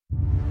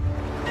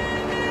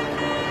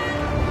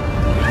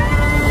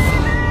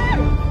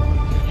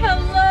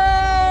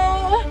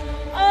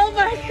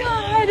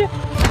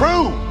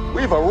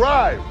We've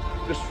arrived.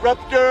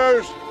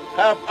 Disruptors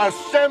have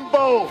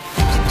assembled.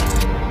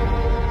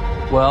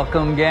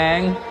 Welcome,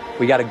 gang.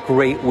 We got a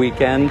great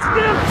weekend.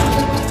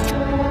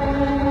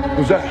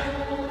 Who's that?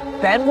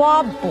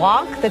 Benoit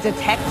Blanc, the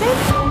detective?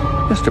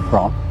 Mr.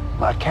 Prompt,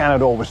 I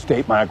cannot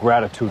overstate my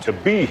gratitude to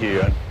be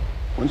here.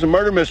 When's the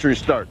murder mystery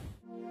start?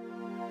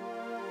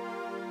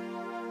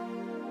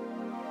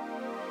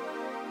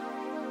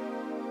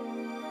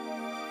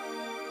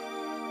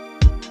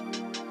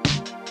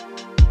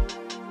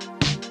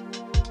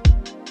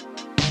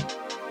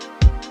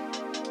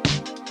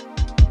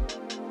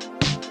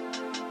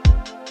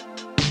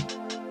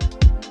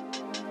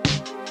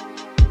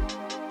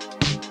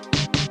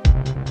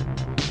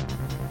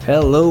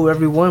 Hello,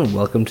 everyone.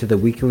 Welcome to the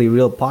Weekly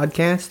Reel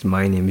podcast.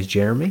 My name is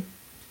Jeremy.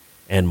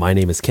 And my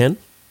name is Ken.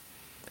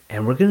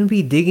 And we're going to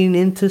be digging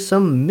into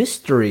some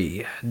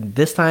mystery.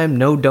 This time,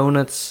 no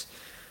donuts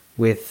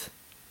with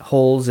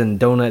holes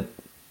and donut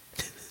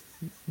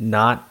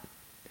not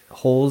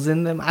holes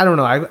in them. I don't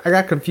know. I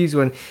got confused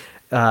when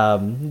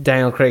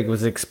Daniel Craig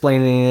was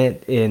explaining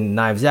it in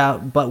Knives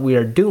Out. But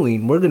we're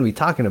going to be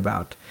talking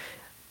about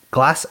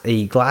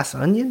a glass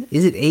onion?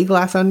 Is it a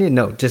glass onion?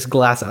 No, just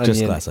glass onion.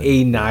 Just glass onion.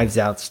 A Knives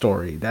Out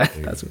story. That's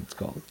what it's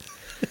called.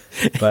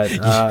 But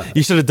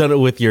you should have done it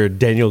with your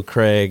Daniel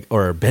Craig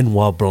or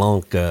Benoit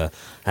Blanc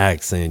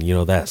accent. You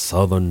know, that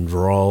southern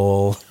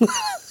drawl.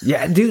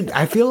 Yeah, dude,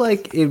 I feel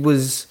like it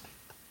was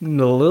a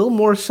little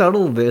more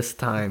subtle this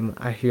time.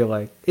 I feel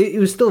like it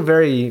was still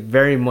very,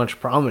 very much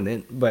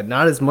prominent, but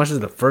not as much as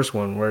the first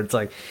one, where it's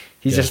like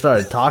he just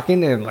started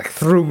talking and like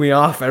threw me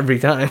off every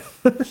time.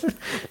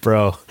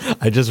 Bro,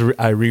 I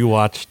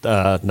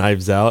rewatched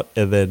Knives Out,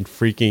 and then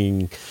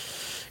freaking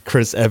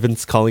Chris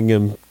Evans calling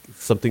him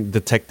something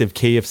Detective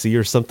KFC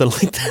or something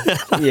like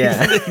that.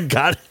 Yeah.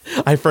 God,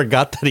 I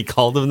forgot that he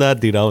called him that.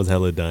 Dude, I was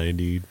hella dying,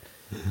 dude.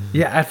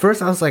 Yeah, at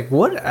first I was like,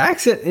 what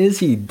accent is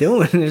he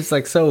doing? It's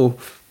like so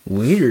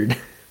weird.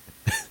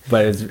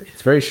 But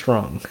it's very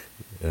strong.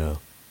 Yeah.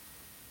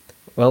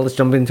 Well, let's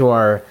jump into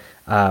our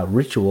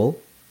ritual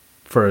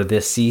for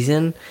this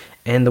season.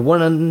 And the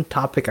one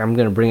topic I'm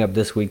going to bring up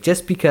this week,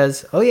 just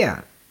because, oh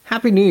yeah,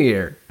 Happy New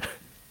Year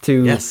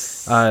to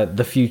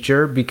the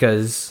future,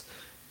 because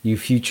you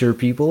future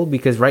people,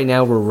 because right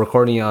now we're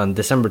recording on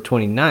December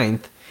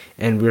 29th,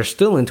 and we're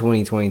still in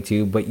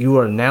 2022, but you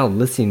are now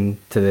listening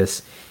to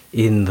this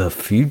in the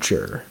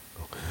future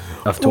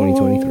of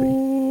 2023.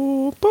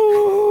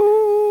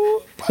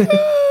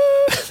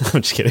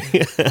 I'm just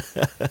kidding.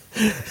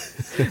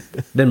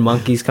 Then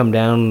monkeys come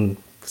down and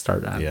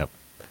start out. Yep.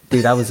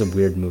 Dude, that was a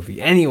weird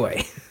movie.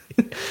 Anyway,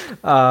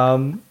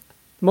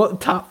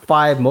 top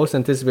 5 most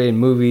anticipated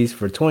movies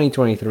for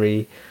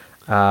 2023.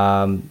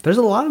 There's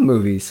a lot of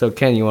movies. So,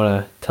 Ken, you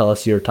want to tell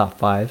us your top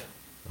 5?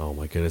 Oh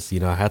my goodness.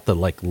 I had to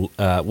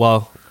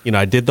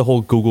I did the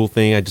whole Google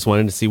thing. I just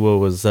wanted to see what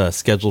was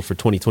scheduled for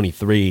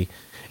 2023.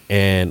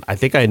 And I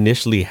think I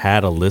initially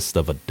had a list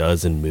of a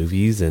dozen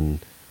movies. And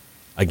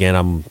again,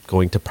 I'm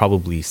going to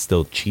probably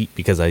still cheat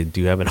because I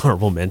do have an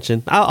honorable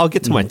mention. I'll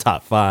get to my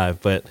top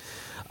 5, but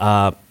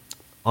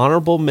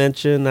honorable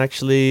mention,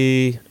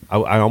 actually,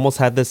 I almost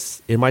had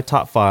this in my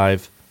top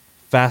 5.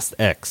 Fast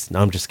X. No,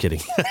 I'm just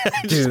kidding.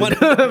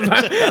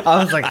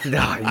 I was like, no,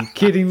 are you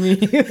kidding me?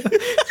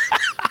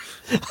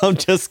 I'm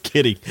just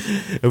kidding.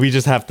 We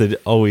just have to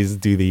always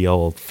do the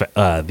old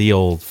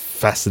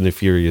Fast and the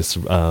Furious.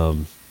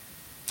 What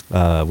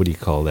do you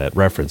call that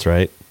reference,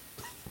 right?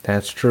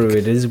 That's true.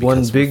 It is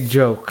one big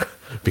joke.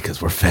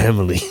 Because we're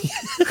family.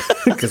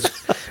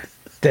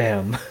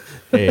 Damn.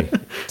 Hey,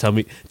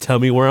 tell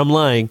me where I'm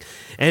lying.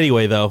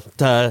 Anyway, though,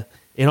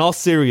 in all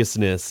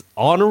seriousness,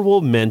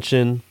 honorable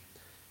mention,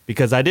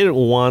 because I didn't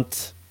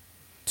want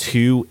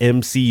 2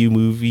 MCU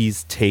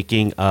movies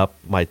taking up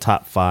my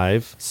top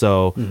 5.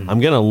 So I'm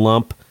going to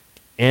lump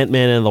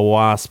Ant-Man and the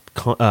Wasp,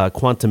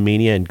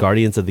 Quantumania, and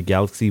Guardians of the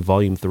Galaxy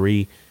Volume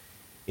 3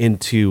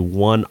 into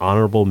one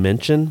honorable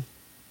mention,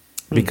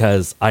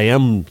 because I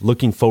am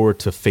looking forward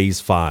to Phase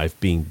 5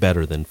 being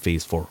better than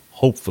Phase 4,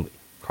 hopefully.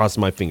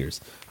 Crossing my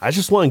fingers. I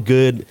just want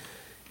good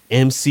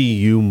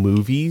MCU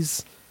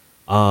movies,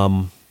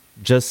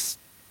 just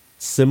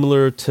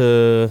similar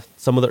to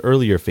some of the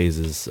earlier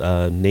phases,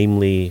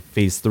 namely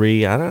Phase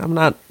 3. I'm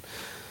not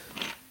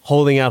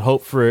holding out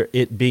hope for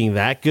it being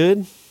that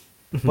good,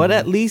 but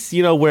at least,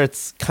 where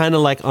it's kind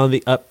of like on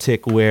the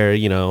uptick, where,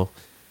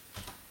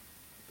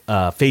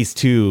 Phase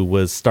 2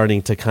 was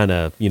starting to kind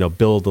of,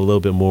 build a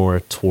little bit more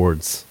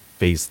towards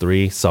Phase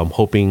 3. So I'm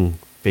hoping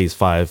Phase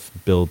 5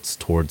 builds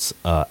towards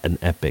an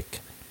epic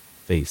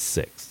Phase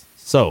 6.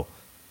 So,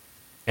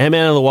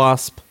 Ant-Man and the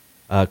Wasp,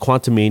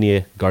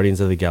 Quantumania,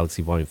 Guardians of the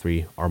Galaxy Volume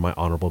 3 are my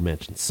honorable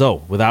mentions.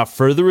 So, without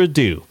further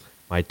ado,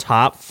 my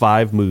top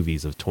 5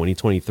 movies of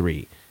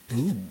 2023.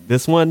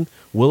 This one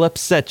will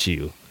upset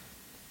you.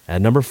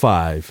 At number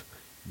 5,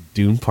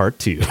 Dune Part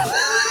 2.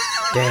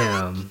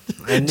 Damn.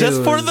 I knew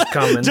just it for was the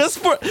coming. just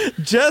for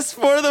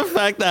the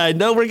fact that I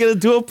know we're gonna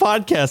do a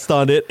podcast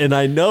on it, and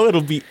I know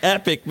it'll be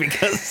epic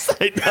because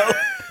I know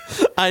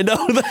I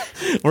know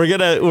that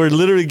we're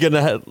literally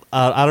gonna,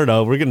 I don't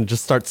know, we're gonna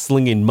just start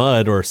slinging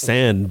mud or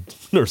sand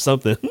or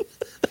something.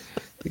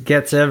 It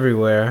gets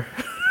everywhere.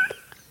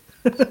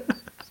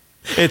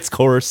 It's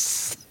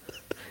coarse.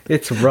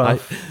 It's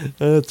rough.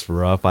 It's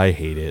rough. I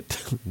hate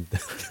it.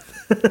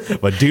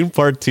 But Dune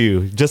Part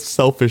 2, just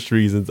selfish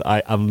reasons,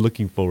 I'm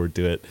looking forward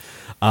to it.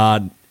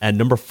 At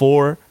number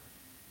 4,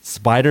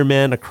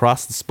 Spider-Man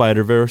Across the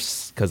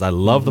Spider-Verse, because I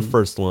love the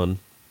first one.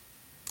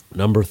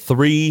 Number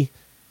 3,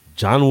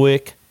 John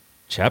Wick,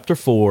 Chapter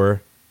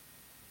 4.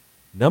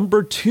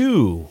 Number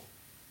 2,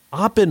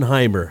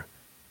 Oppenheimer,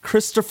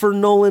 Christopher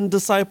Nolan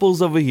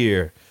disciples over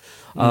here.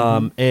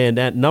 And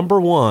at number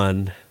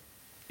 1,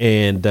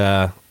 and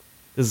this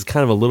is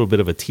kind of a little bit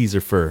of a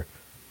teaser for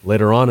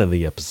later on in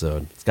the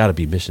episode, it's got to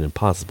be Mission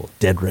Impossible,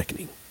 Dead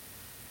Reckoning,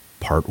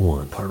 Part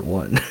 1. Part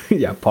 1.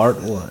 Yeah,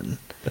 Part 1.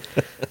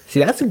 See,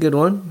 that's a good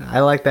one.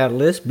 I like that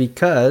list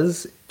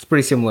because it's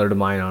pretty similar to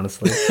mine,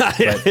 honestly.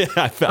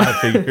 I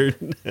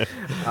figured.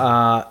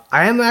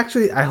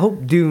 I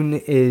hope Dune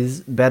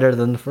is better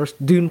than the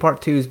first. Dune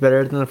Part 2 is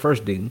better than the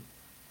first Dune.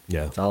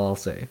 Yeah. That's all I'll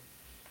say.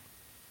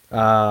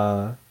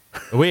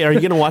 Wait, are you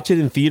going to watch it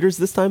in theaters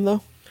this time,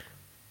 though?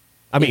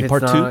 I mean,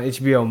 Part 2?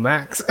 HBO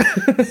Max.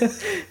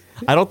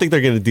 I don't think they're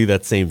going to do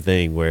that same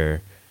thing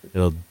where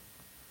it'll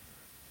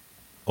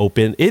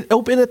open. It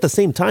opened at the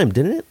same time,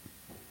 didn't it?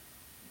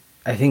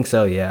 I think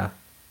so, yeah.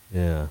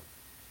 Yeah.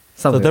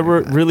 Something so there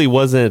like that. really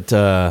wasn't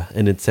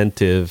an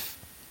incentive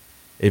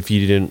if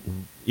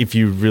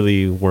you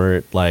really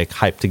weren't like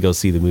hyped to go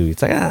see the movie.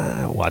 It's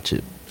like, watch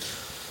it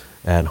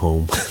at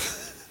home.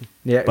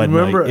 Yeah, But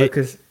remember, like,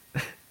 because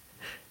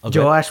Okay.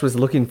 Joash was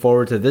looking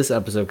forward to this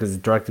episode because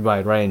it's directed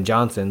by Ryan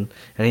Johnson,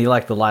 and he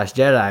liked The Last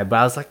Jedi. But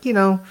I was like,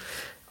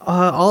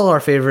 all our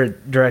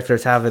favorite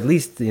directors have at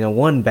least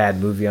one bad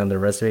movie on their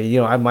resume.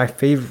 One of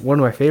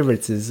my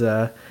favorites is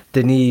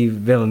Denis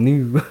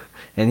Villeneuve,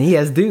 and he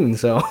has Dune.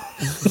 So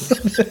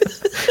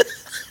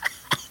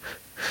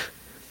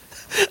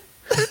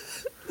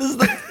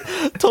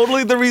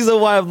Totally the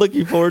reason why I'm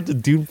looking forward to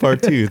Dune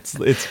Part 2.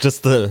 It's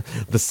just the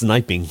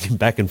sniping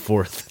back and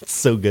forth. It's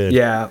so good.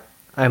 yeah,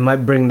 I might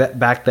bring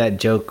that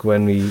joke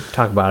when we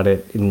talk about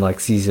it in like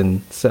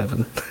season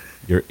 7.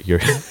 Your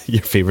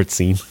favorite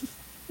scene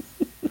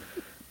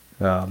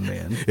Oh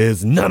man.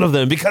 is none of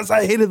them because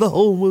I hated the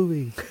whole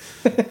movie.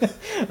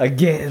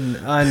 Again.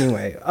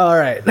 Anyway, all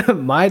right.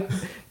 My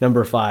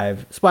number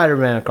 5,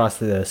 Spider-Man Across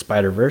the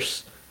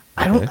Spider-Verse.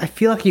 I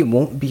feel like it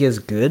won't be as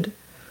good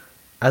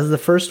as the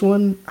first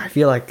one. I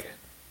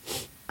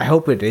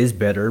hope it is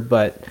better,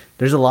 but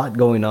there's a lot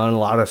going on, a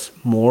lot of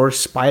more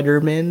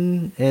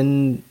Spider-Man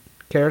and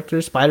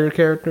spider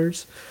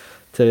characters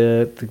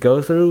to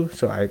go through.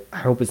 So I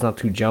hope it's not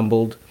too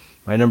jumbled.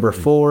 My number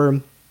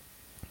 4,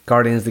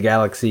 Guardians of the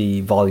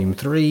Galaxy Volume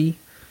 3.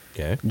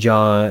 Okay.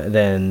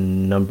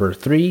 Then number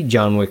 3,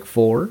 John Wick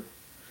 4.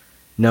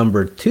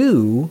 Number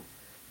 2,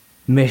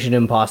 Mission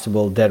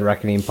Impossible Dead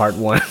Reckoning Part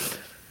 1.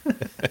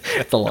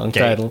 It's a long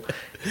title.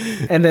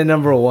 And then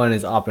number 1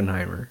 is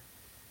Oppenheimer.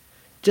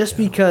 Just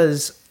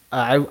because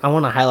I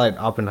want to highlight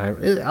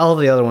Oppenheimer. All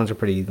the other ones are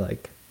pretty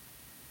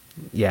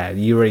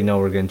you already know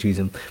we're going to choose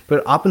them.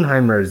 But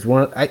Oppenheimer is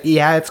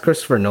it's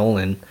Christopher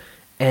Nolan.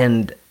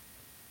 And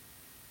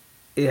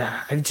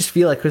yeah, I just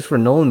feel like Christopher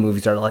Nolan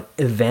movies are like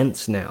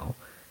events now.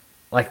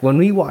 Like when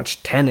we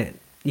watched Tenet,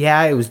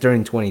 it was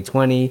during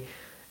 2020.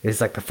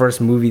 It's like the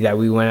first movie that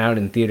we went out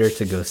in theater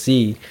to go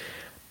see.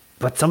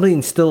 But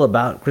something still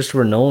about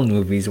Christopher Nolan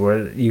movies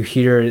where you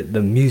hear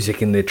the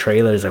music in the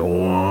trailers, like,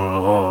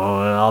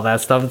 whoa, and all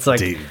that stuff. It's like,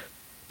 Dude.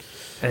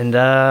 And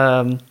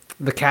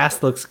the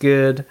cast looks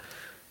good.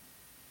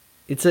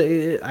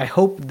 I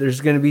hope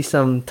there's going to be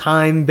some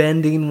time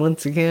bending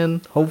once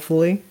again,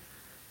 hopefully,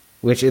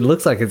 which it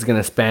looks like it's going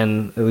to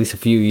span at least a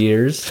few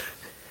years.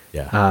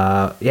 Yeah.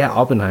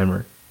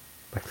 Oppenheimer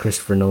by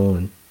Christopher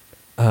Nolan.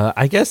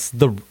 I guess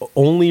the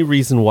only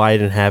reason why I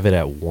didn't have it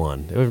at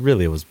 1, it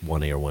was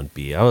 1A or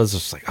 1B. I was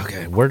just like,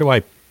 okay, where do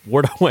I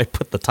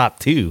put the top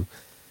 2?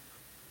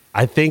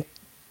 I think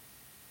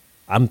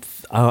I'm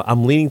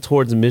leaning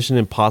towards Mission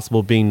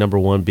Impossible being number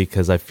 1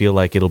 because I feel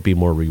like it'll be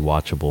more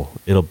rewatchable.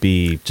 It'll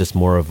be just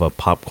more of a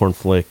popcorn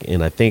flick,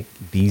 and I think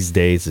these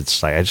days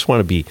it's like I just want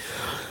to be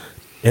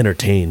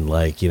entertained,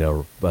 like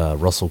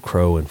Russell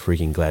Crowe and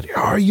freaking Gladiator.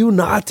 Are you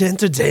not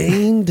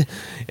entertained?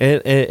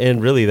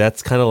 and really,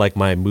 that's kind of like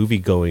my movie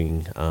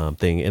going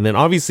thing. And then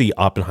obviously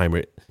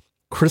Oppenheimer,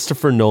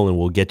 Christopher Nolan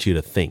will get you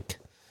to think.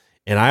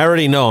 And I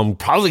already know I'm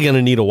probably going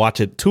to need to watch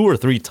it 2 or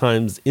 3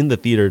 times in the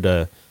theater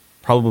to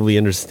probably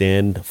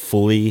understand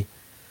fully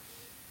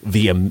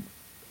the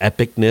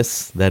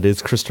epicness that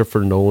is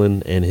Christopher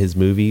Nolan and his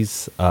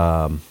movies.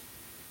 But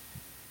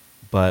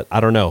I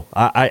don't know.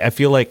 I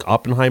feel like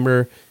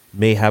Oppenheimer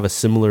may have a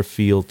similar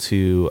feel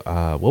to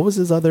what was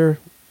his other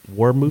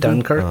war movie?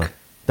 Dunkirk.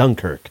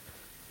 Dunkirk.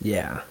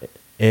 Yeah.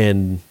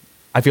 And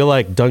I feel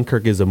like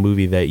Dunkirk is a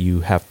movie that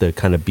you have to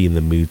kind of be in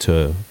the mood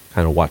to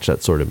kind of watch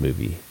that sort of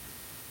movie.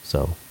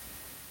 So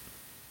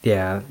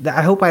Yeah,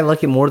 I hope I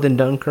like it more than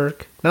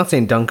Dunkirk. Not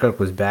saying Dunkirk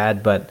was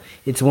bad, but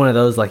it's one of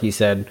those, like you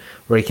said,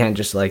 where you can't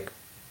just like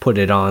put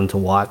it on to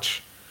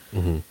watch.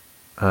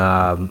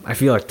 I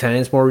feel like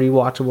Tenet's more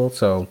rewatchable.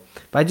 So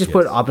if I just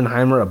put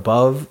Oppenheimer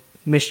above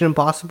Mission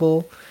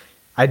Impossible,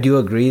 I do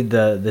agree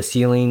the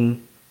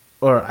ceiling,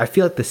 or I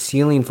feel like the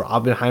ceiling for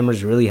Oppenheimer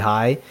is really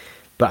high.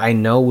 But I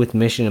know with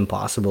Mission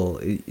Impossible,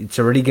 it's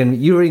already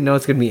you already know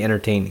it's gonna be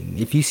entertaining.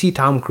 If you see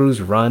Tom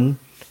Cruise run,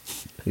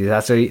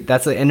 that's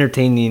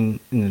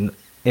entertaining in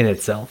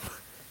itself.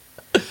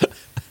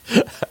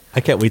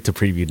 I can't wait to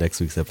preview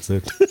next week's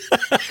episode.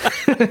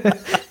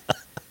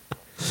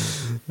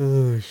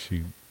 Oh,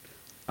 shoot.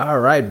 All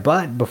right,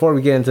 but before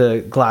we get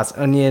into Glass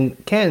Onion,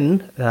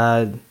 Ken,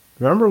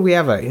 remember we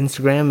have an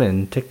Instagram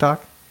and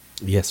TikTok?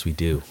 Yes, we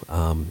do.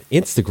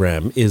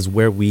 Instagram is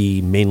where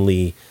we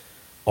mainly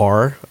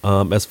are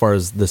as far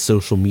as the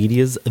social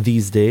medias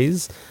these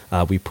days.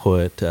 We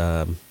put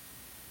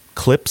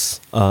clips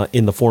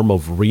in the form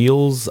of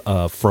reels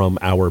from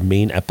our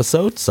main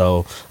episode.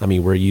 So, I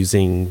mean, we're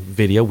using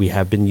video. We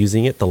have been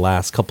using it the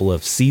last couple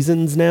of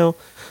seasons now.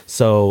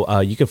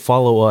 So you can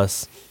follow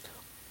us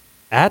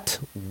at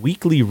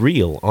Weekly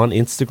Reel on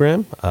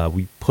Instagram.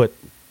 We put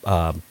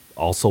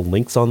also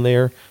links on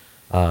there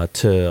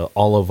to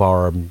all of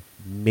our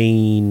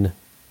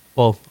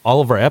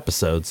all of our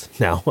episodes.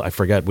 Now, I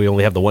forgot we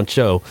only have the one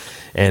show,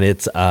 and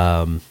it's,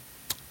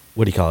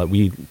 what do you call it?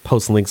 We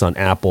post links on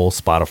Apple,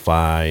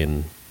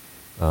 Spotify,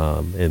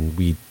 and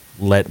we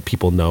let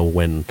people know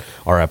when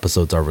our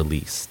episodes are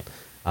released.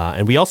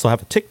 And we also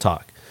have a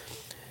TikTok.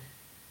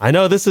 I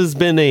know this has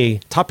been a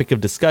topic of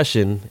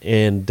discussion,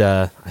 and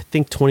I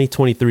think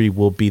 2023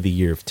 will be the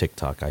year of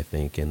TikTok, I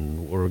think.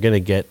 And we're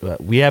going to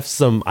we have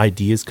some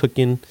ideas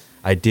cooking.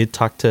 I did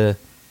talk to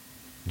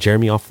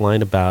Jeremy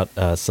offline about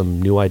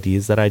some new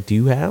ideas that I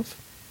do have,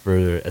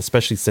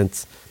 especially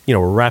since,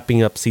 we're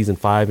wrapping up season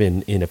 5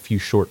 in a few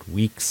short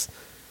weeks.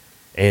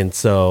 And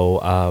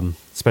so,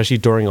 especially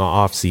during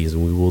our off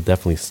season, we will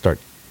definitely start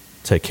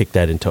to kick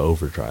that into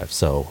overdrive.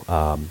 So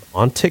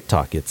on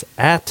TikTok, it's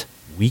at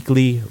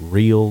Weekly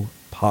Reel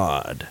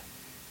Pod.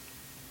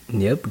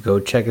 Yep, go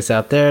check us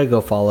out there.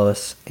 Go follow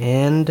us.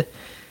 And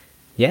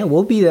yeah,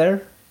 we'll be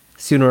there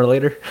sooner or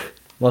later.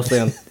 Mostly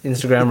on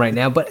Instagram right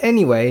now. But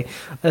anyway,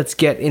 let's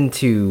get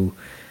into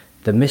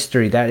the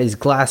mystery that is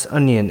Glass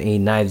Onion, a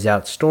Knives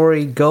Out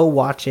story. Go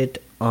watch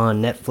it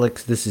on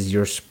Netflix. This is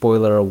your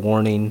spoiler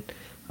warning.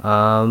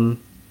 Yeah,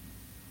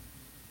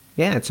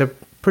 it's a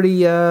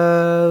pretty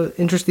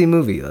interesting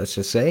movie, let's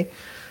just say.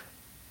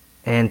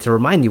 And to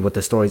remind you what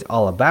the story's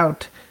all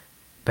about,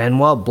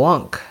 Benoit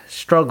Blanc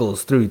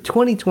struggles through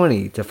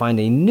 2020 to find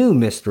a new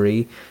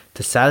mystery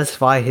to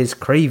satisfy his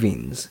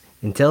cravings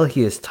until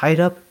he is tied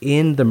up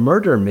in the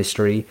murder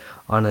mystery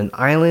on an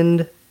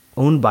island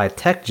owned by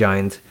tech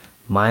giant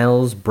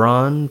Miles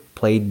Braun,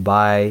 played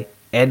by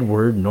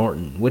Edward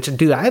Norton. Which,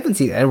 dude, I haven't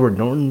seen Edward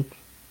Norton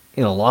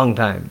in a long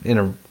time, in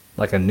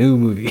a new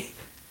movie.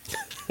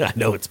 I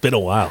know, it's been a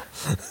while.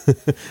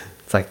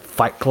 It's like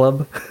Fight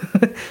Club.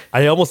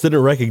 I almost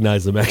didn't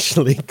recognize him,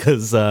 actually,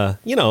 because,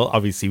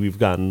 obviously we've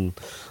gotten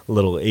a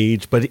little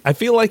age, but I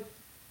feel like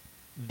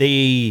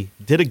they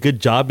did a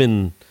good job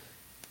in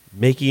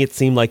making it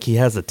seem like he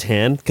has a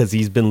tan because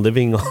he's been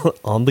living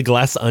on the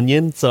Glass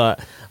Onion. So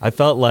I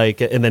felt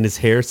like, and then his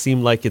hair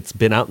seemed like it's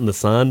been out in the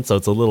sun, so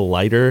it's a little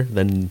lighter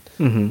than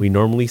we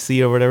normally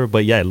see or whatever.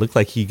 But yeah, it looked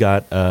like he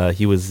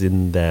was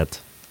in that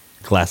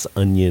Glass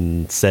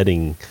Onion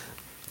setting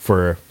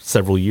for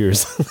several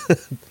years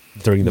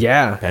during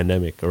the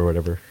pandemic or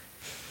whatever.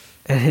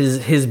 And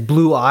his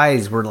blue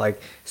eyes were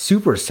like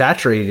super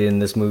saturated in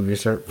this movie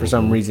for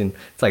some reason.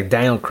 It's like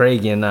Daniel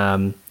Craig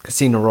in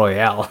Casino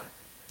Royale.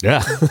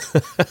 Yeah.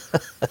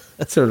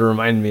 That's what it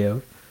reminded me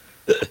of.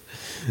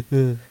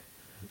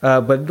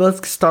 But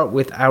let's start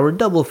with our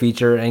double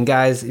feature. And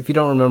guys, if you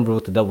don't remember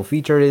what the double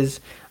feature is,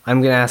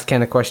 I'm going to ask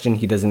Ken a question.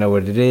 He doesn't know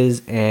what it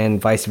is,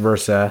 and vice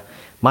versa.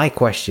 My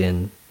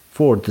question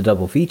for the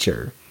double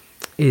feature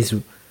is,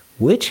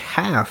 which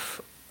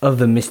half of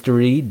the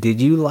mystery did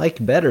you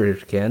like better,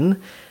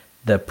 Ken?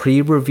 The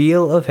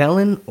pre-reveal of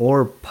Helen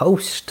or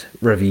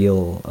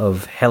post-reveal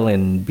of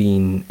Helen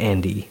being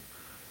Andy?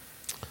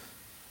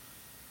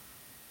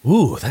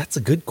 Ooh, that's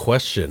a good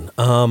question.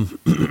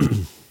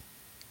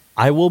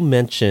 I will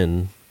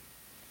mention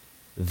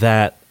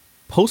that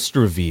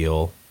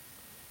post-reveal,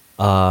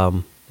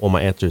 my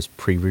answer is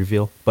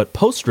pre-reveal, but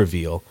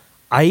post-reveal,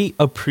 I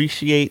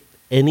appreciate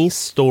any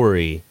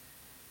story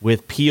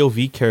with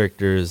POV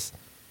characters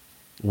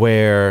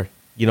where,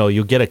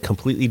 you'll get a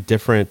completely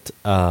different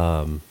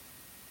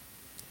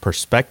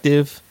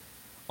perspective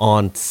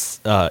on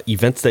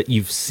events that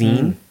you've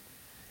seen.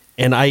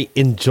 And I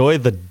enjoy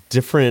the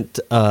different,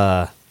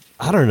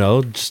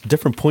 just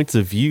different points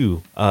of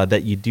view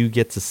that you do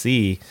get to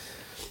see.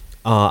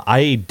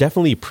 I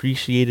definitely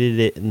appreciated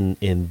it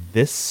in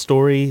this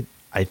story.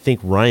 I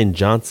think Rian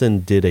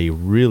Johnson did a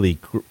really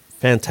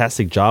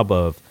fantastic job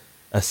of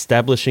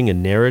establishing a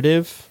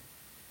narrative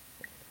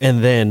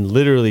and then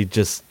literally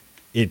just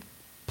it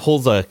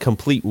pulls a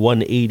complete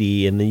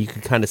 180, and then you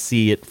can kind of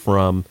see it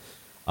from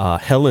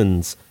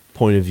Helen's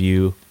point of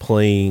view,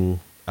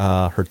 playing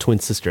her twin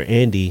sister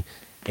Andy.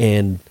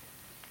 And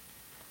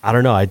I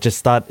don't know, I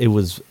just thought it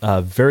was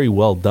very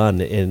well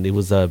done, and it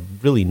was a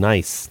really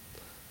nice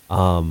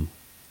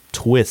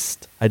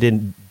twist I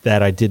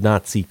did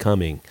not see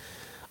coming.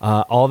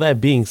 All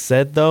that being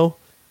said, though,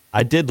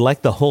 I did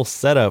like the whole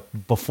setup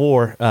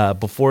before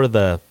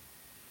the,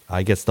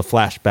 I guess, the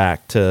flashback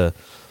to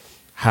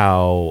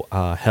how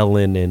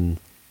Helen and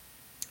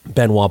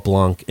Benoit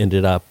Blanc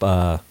ended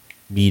up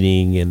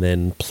meeting and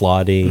then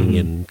plotting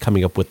and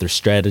coming up with their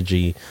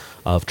strategy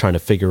of trying to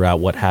figure out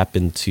what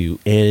happened to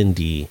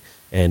Andy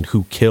and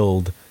who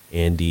killed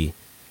Andy,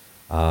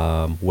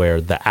 where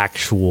the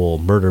actual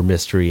murder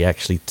mystery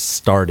actually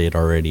started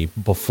already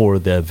before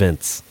the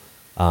events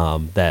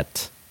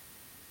that,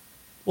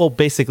 well,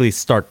 basically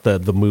start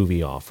the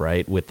movie off,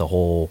 right? With the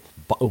whole,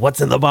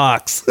 what's in the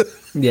box?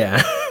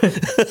 Yeah.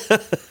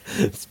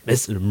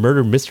 It's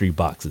murder mystery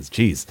boxes,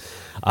 jeez.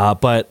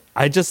 But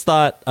I just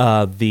thought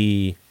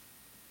the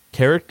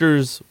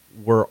characters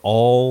were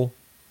all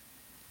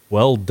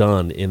well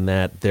done in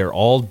that they're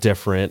all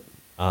different.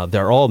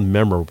 They're all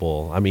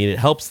memorable. I mean, it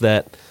helps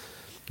that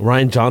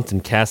Ryan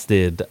Johnson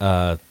casted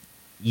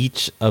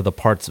each of the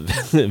parts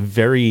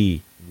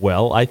very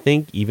well, I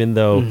think, even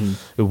though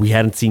we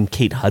hadn't seen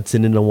Kate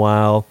Hudson in a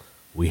while.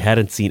 We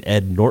hadn't seen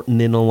Ed Norton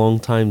in a long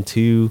time,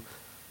 too.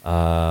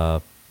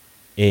 And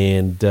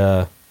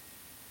I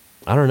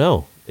don't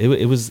know.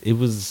 It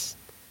was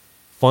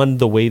fun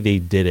the way they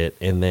did it.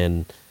 And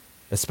then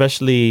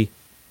especially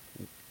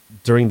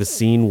during the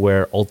scene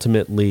where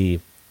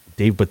ultimately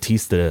Dave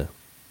Bautista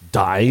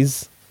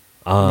dies.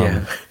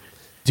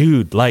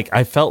 Dude, like,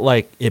 I felt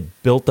like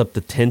it built up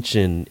the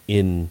tension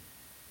in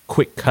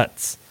quick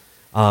cuts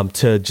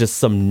to just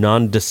some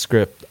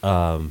nondescript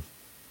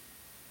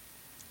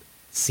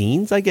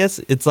scenes, I guess.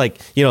 It's like,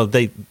 you know,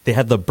 they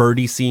had the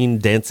birdie scene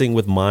dancing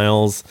with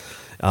Miles,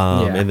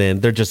 and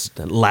then they're just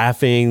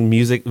laughing,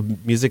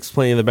 music's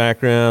playing in the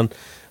background.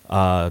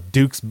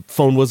 Duke's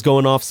phone was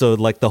going off, so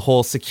like the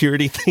whole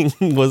security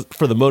thing was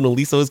for the Mona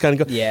Lisa was kind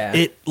of going. Yeah.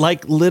 It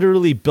like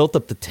literally built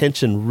up the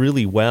tension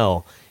really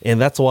well,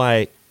 and that's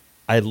why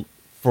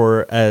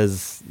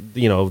as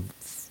you know,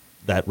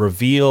 that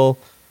reveal,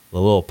 the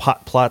little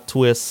plot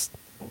twist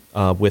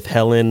with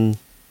Helen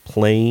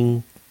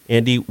playing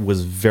Andy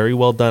was very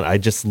well done.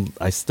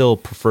 I still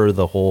prefer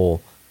the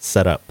whole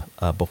setup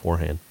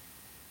beforehand.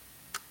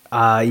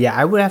 Yeah,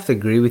 I would have to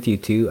agree with you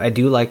too. I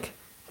do like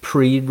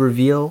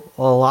pre-reveal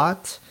a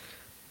lot,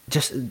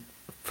 just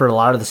for a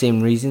lot of the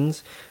same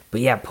reasons.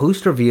 But yeah,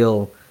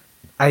 post-reveal,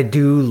 I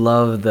do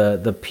love the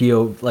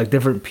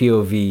different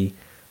POV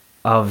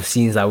of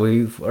scenes that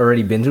we've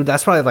already been through.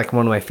 That's probably like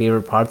one of my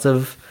favorite parts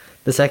of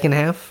the second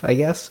half, I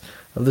guess,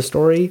 of the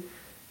story.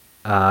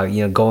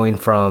 Going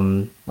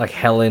from like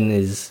Helen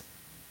is,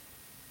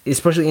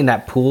 especially in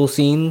that pool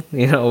scene,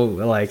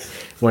 like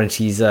when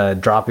she's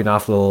dropping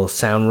off a little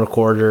sound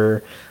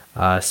recorder,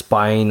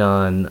 spying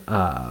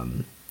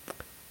on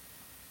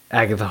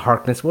Agatha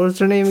Harkness. What was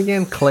her name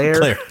again?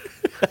 Claire.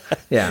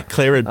 Yeah.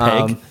 Claire and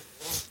Peg.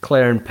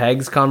 Claire and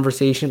Peg's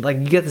conversation. Like,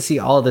 you get to see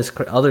all this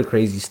other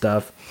crazy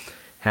stuff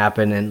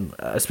happen, and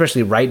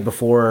especially right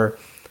before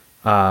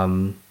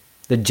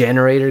the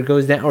generator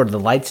goes down or the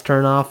lights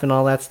turn off and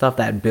all that stuff,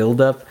 that build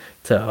up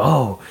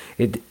to,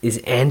 is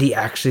Andy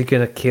actually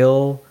going to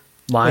kill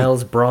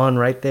Miles Braun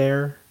right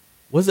there?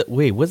 Was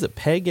it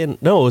Peg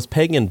and... No, it was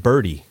Peg and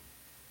Birdie.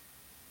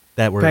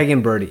 Peg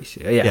and Birdie.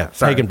 Yeah,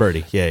 Peg and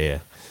Birdie. Yeah.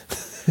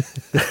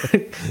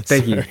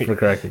 Thank you for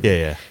correcting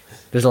me. Yeah.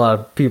 There's a lot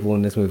of people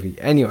in this movie.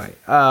 Anyway,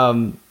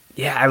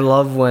 I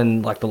love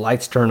when like the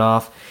lights turn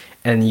off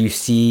and you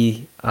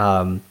see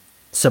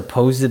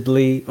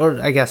supposedly,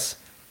 or I guess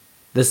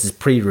this is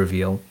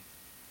pre-reveal,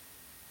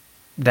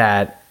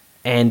 that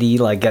Andy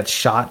like gets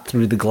shot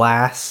through the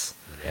glass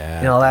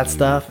and all that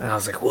stuff. And I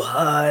was like,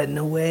 what?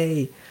 No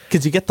way.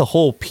 Because you get the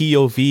whole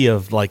POV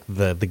of like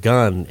the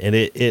gun, and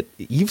it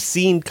you've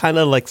seen kind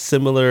of like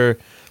similar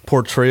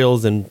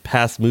portrayals in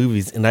past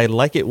movies, and I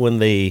like it when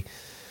they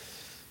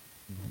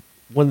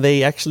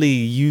actually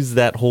use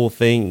that whole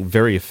thing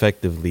very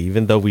effectively,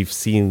 even though we've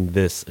seen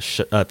this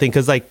thing.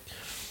 Because like,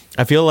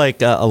 I feel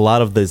like a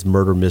lot of this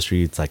murder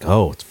mystery, it's like,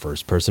 it's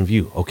first person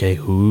view. Okay,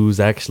 who's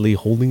actually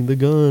holding the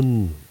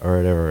gun or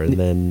whatever? And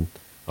then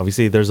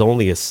obviously there's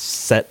only a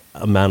set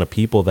amount of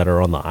people that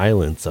are on the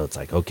island, so it's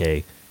like,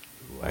 okay,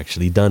 who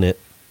actually done it?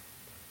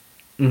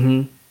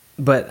 Mm-hmm.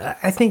 But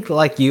I think,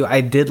 like you,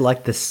 I did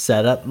like the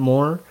setup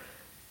more.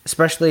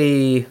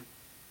 Especially,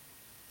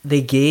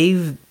 they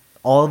gave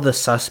all the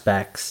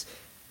suspects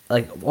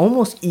like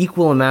almost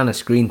equal amount of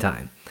screen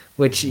time,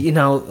 which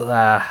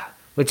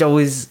which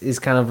always is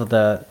kind of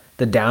the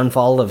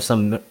downfall of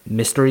some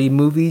mystery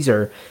movies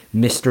or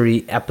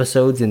mystery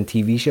episodes in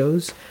TV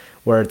shows,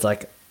 where it's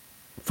like,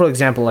 for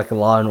example, like a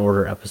Law and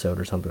Order episode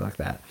or something like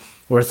that,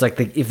 where it's like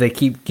if they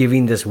keep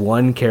giving this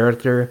one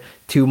character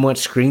too much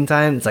screen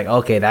time, it's like,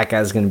 okay, that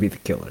guy's going to be the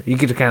killer. You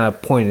could kind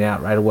of point it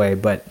out right away.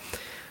 But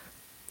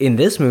in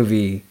this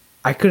movie,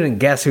 I couldn't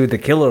guess who the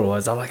killer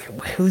was. I'm like,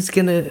 who's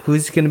gonna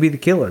be the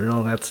killer and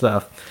all that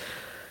stuff.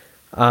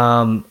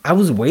 I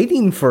was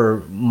waiting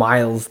for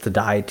Miles to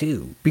die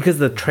too, because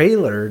the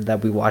trailer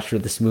that we watched for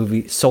this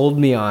movie sold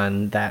me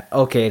on that.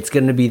 Okay, it's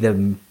gonna be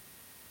the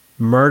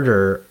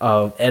murder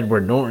of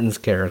Edward Norton's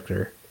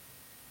character.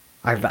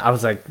 I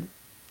was like,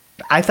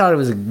 I thought it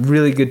was a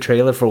really good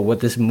trailer for what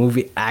this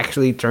movie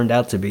actually turned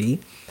out to be.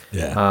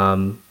 Yeah.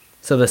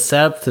 So the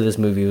setup to this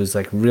movie was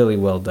like really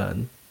well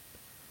done.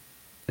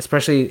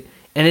 Especially,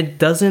 and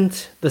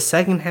the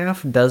second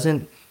half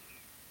doesn't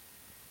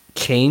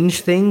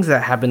change things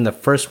that happened in the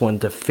first one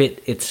to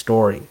fit its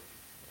story.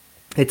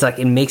 It's like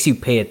it makes you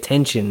pay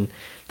attention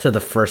to the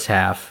first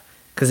half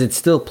because it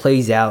still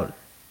plays out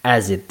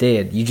as it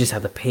did. You just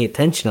have to pay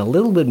attention a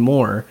little bit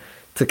more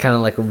to kind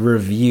of like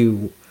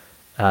review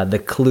the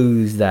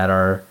clues that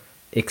are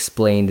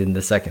explained in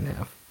the second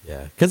half.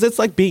 Yeah, because it's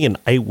like being an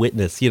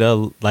eyewitness,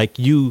 like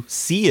you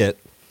see it.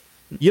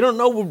 You don't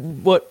know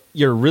what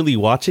you're really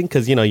watching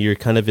because, you're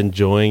kind of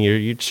enjoying,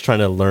 you're just trying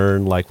to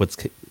learn like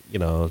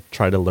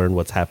try to learn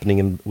what's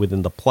happening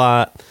within the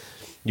plot.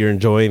 You're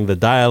enjoying the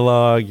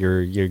dialogue,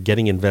 you're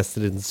getting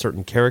invested in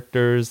certain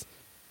characters.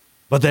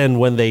 But then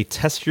when they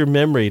test your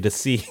memory to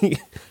see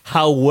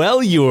how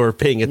well you're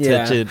paying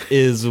attention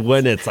is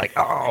when it's like,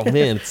 oh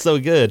man, it's so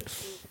good.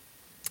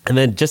 And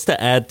then just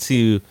to add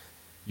to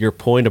your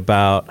point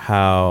about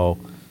how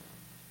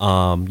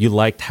you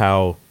liked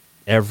how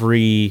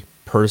every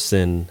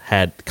person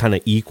had kind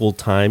of equal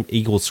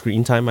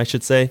screen time, I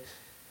should say.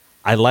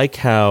 I like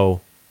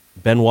how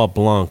Benoit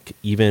Blanc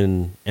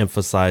even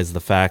emphasized the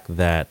fact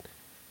that,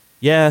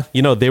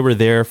 they were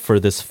there for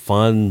this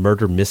fun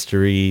murder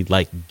mystery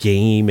like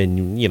game,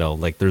 and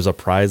like there's a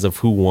prize of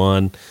who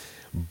won.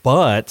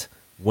 But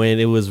when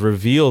it was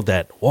revealed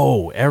that,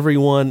 whoa,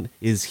 everyone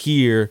is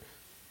here,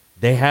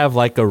 they have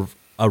like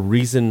a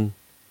reason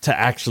to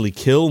actually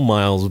kill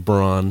Miles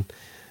Braun.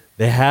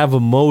 They have a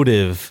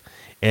motive,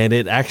 and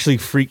it actually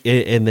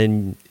and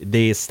then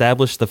they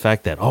established the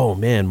fact that, oh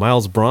man,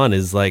 Miles Braun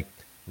is like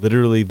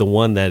literally the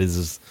one that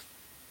is,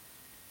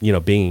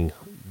 being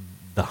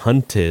the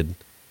hunted,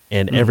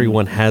 and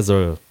everyone has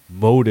a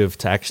motive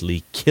to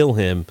actually kill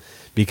him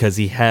because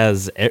he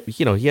has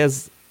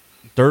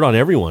dirt on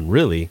everyone,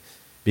 really,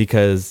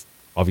 because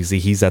obviously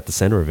he's at the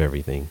center of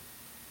everything.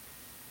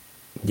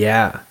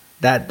 Yeah,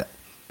 that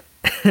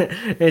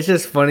it's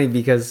just funny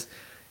because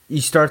you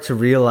start to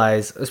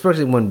realize,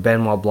 especially when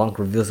Benoit Blanc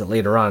reveals it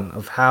later on,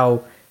 of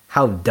how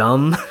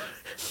dumb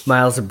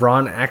Miles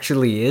Braun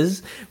actually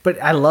is.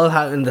 But I love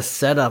how in the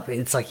setup,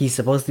 it's like he's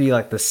supposed to be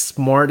like the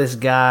smartest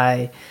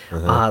guy,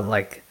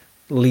 like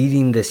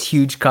leading this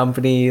huge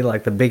company,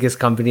 like the biggest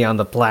company on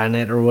the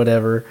planet or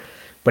whatever.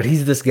 But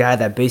he's this guy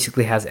that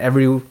basically has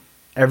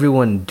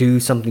everyone do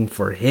something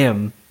for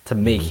him to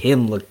make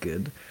him look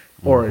good.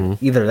 Or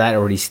either that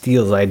or he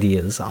steals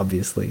ideas,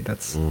 obviously.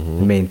 That's the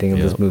main thing of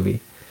this movie.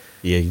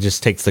 Yeah, he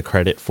just takes the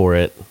credit for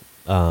it.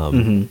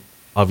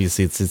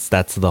 Obviously,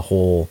 that's the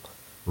whole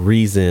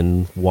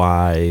reason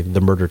why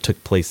the murder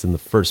took place in the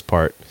first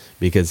part,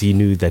 because he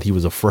knew that he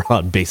was a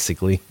fraud,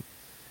 basically.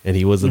 And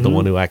he wasn't the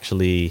one who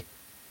actually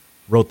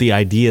wrote the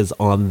ideas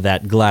on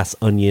that glass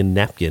onion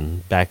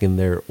napkin back in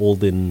their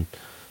olden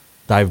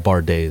dive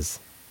bar days.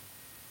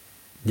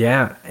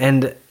 Yeah,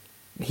 and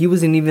he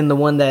wasn't even the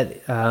one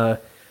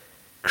that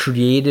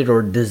created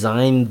or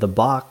designed the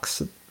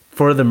box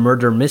for the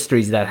murder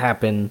mysteries that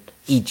happen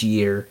each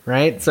year,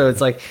 right? So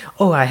it's like,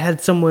 oh, I had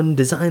someone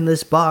design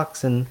this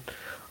box and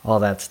all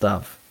that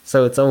stuff.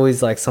 So it's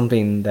always like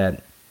something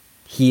that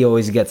he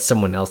always gets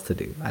someone else to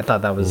do. I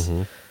thought that was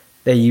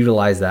they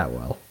utilized that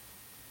well.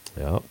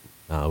 Yep.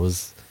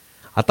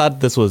 I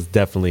thought this was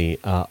definitely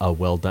a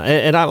well done,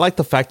 and I like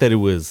the fact that it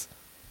was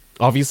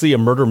obviously a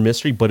murder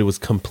mystery, but it was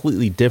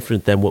completely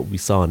different than what we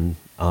saw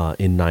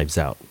in Knives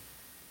Out.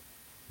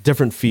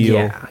 Different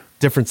feel,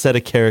 different set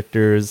of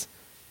characters.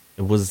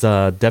 It was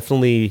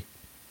definitely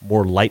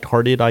more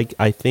lighthearted,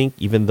 I think,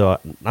 even though,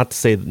 not to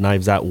say that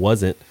Knives Out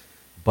wasn't,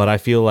 but I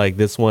feel like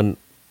this one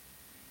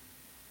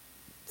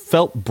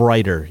felt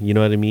brighter, you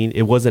know what I mean?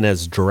 It wasn't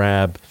as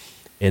drab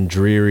and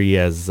dreary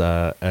as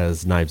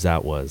Knives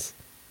Out was.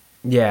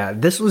 Yeah,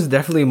 this was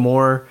definitely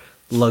more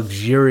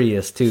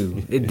luxurious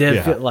too. It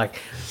did feel like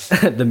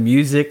the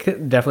music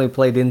definitely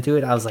played into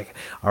it. I was like,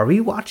 are we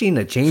watching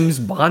a James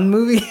Bond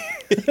movie?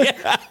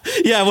 yeah.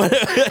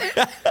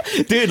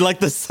 Dude, like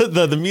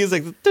the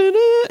music,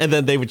 and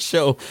then they would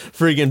show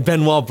friggin'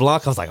 Benoit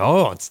Blanc. I was like,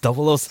 oh, it's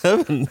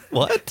 007.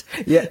 What?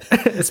 Yeah,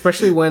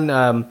 especially when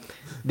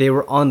they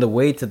were on the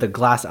way to the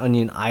Glass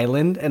Onion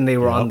Island and they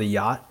were on the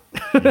yacht.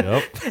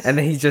 Yep. And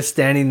then he's just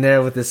standing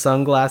there with his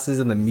sunglasses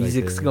and the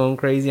music's going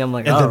crazy. I'm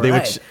like, all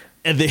right.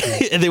 And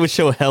they would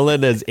show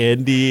Helen as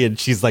Andy, and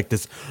she's like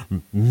this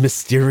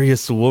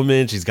mysterious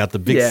woman. She's got the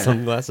big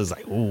sunglasses.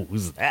 Like, oh,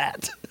 who's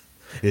that?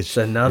 It's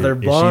another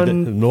Bond.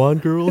 Is she the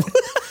Bond girl?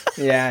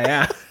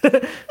 yeah.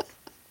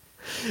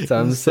 So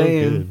I'm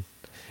saying.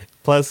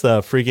 Plus,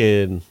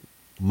 freaking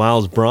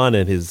Miles Braun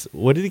and his,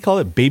 what did he call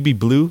it? Baby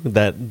Blue?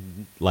 That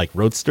like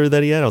roadster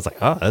that he had. I was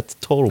like, oh, that's a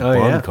total Bond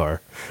yeah.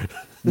 car.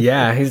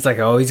 Yeah, he's like,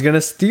 oh, he's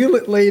gonna steal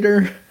it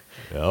later.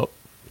 Yep.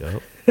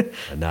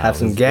 And nah, Have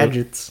some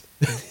gadgets.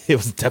 It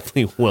was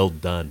definitely well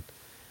done.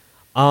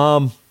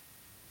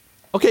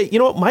 Okay, you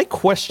know what? My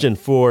question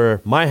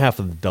for my half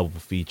of the double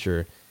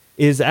feature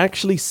is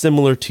actually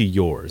similar to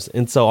yours.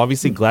 And so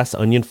obviously Glass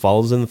Onion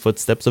follows in the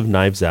footsteps of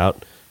Knives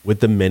Out with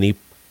the many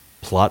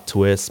plot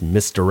twists,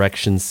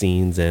 misdirection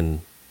scenes,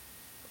 and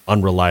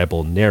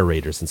unreliable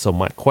narrators. And so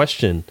my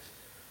question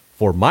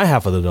for my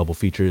half of the double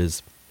feature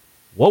is,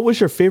 what was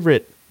your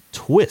favorite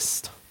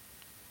twist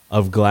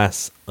of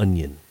Glass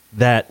Onion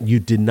that you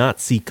did not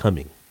see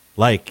coming?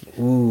 Like,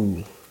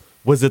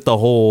 was it the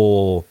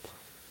whole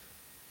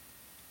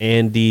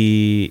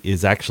Andy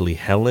is actually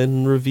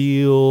Helen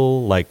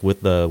reveal, like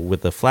with the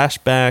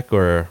flashback?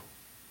 Or,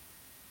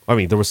 I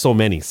mean, there were so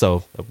many.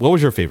 So what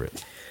was your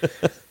favorite?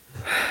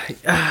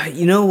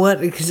 You know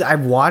what? Because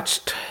I've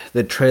watched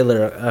the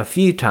trailer a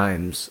few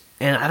times,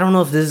 and I don't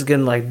know if this is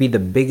gonna like be the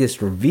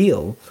biggest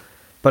reveal,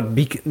 but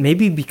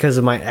maybe because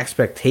of my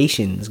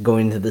expectations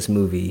going into this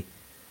movie,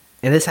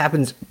 and this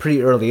happens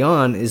pretty early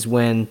on, is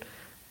when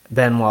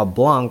Benoit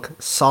Blanc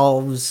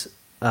solves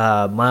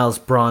Miles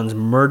Braun's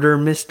murder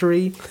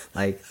mystery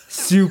like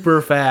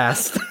super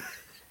fast.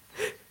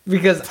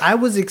 Because I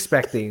was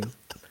expecting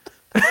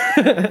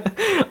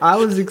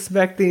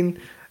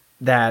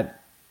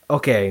that,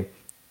 okay,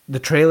 the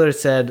trailer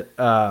said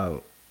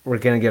we're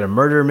gonna get a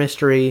murder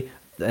mystery,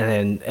 and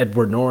then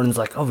Edward Norton's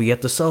like, oh, we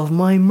have to solve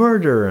my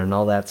murder and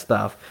all that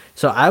stuff.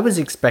 So I was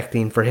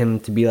expecting for him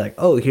to be like,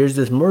 oh, here's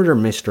this murder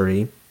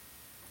mystery.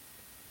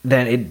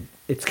 Then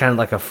it's kind of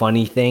like a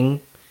funny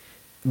thing,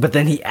 but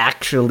then he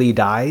actually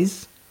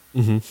dies,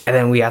 and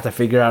then we have to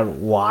figure out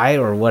why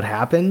or what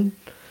happened.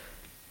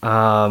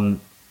 But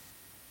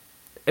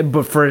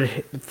for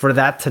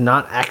that to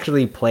not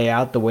actually play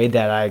out the way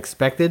that I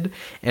expected,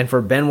 and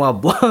for Benoit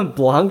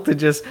Blanc to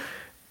just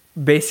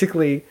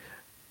basically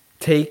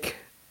take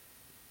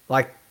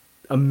like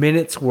a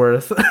minute's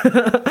worth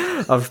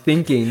of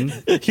thinking.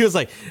 He was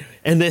like,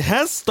 and it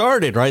has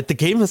started, right? The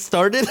game has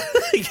started.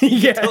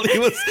 Yeah.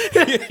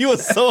 He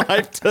was so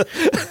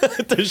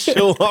hyped to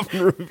show off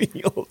and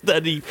reveal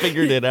that he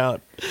figured it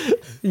out.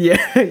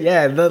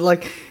 Yeah.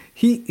 Like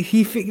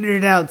he figured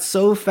it out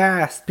so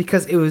fast,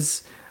 because it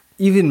was,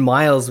 even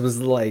Miles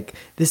was like,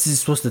 this is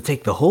supposed to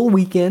take the whole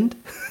weekend.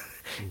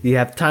 You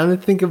have time to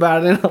think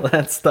about it and all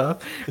that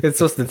stuff. It's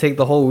supposed to take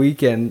the whole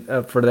weekend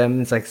for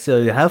them. It's like, so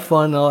you have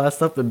fun and all that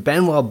stuff. But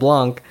Benoit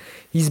Blanc,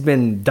 he's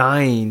been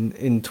dying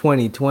in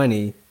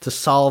 2020 to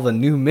solve a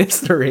new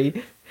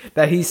mystery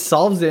that he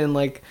solves it in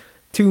like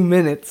 2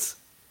 minutes.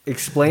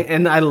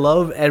 And I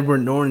love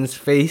Edward Norton's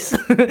face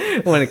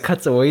when it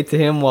cuts away to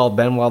him while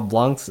Benoit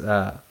Blanc's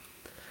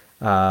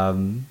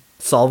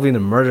solving a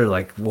murder.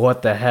 Like,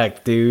 what the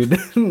heck, dude?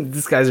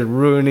 This guy's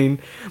ruining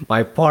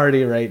my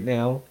party right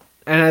now.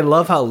 And I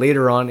love how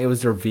later on it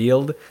was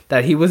revealed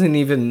that he wasn't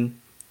even,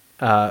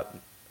 I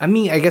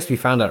mean, I guess we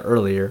found out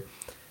earlier,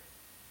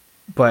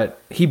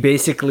 but he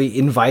basically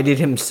invited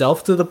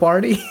himself to the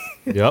party.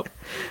 Yep.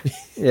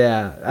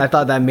 Yeah, I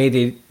thought that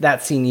made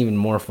that scene even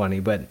more funny.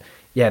 But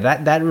yeah,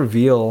 that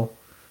reveal,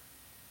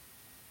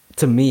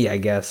 to me, I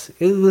guess,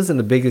 it wasn't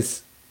the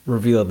biggest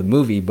reveal of the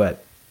movie,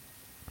 but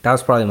that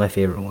was probably my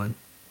favorite one.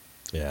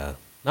 Yeah,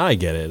 I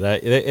get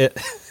it.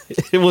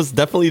 It was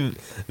definitely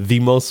the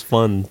most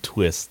fun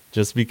twist,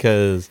 just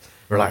because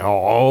we're like,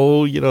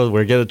 oh,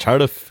 we're gonna try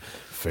to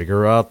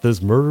figure out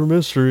this murder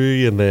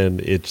mystery, and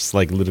then it just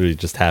like literally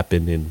just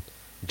happened in,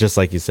 just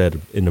like you said,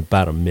 in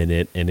about a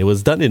minute, and it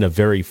was done in a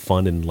very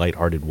fun and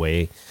lighthearted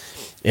way,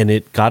 and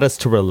it got us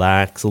to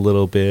relax a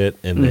little bit,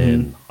 and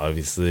then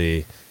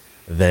obviously,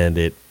 then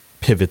it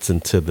pivots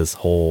into this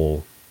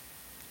whole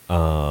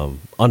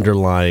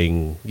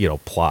underlying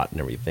plot and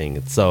everything,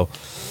 and so.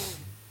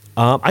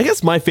 I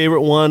guess my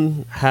favorite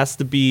one has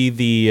to be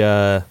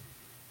the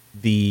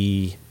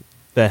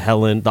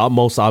Helen, the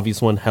most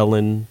obvious one,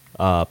 Helen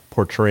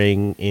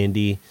portraying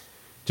Andy,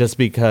 just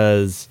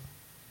because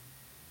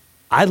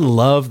I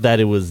love that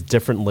it was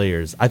different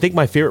layers. I think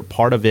my favorite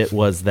part of it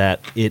was that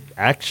it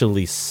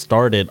actually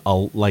started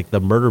like the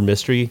murder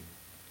mystery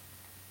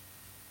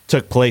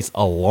took place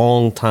a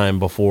long time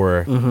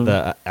before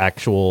the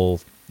actual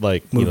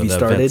Movie the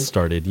started. event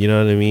started. You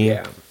know what I mean?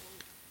 Yeah.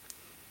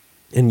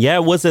 And yeah,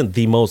 it wasn't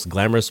the most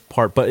glamorous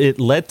part, but it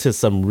led to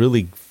some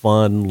really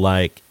fun,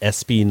 like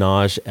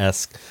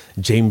espionage-esque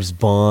James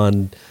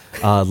Bond,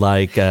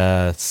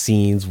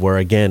 scenes where,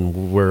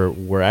 again,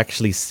 we're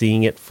actually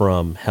seeing it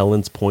from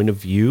Helen's point of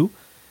view,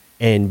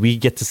 and we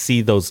get to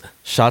see those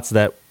shots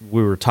that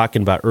we were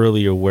talking about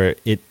earlier, where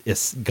it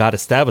got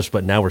established,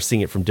 but now we're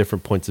seeing it from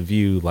different points of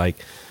view, like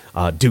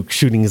Duke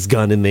shooting his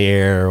gun in the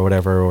air or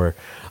whatever, or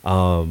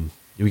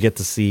we get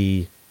to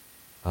see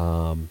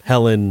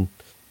Helen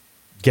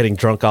getting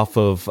drunk off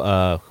of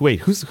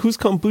whose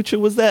kombucha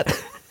was that?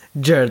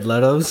 Jared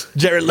Leto's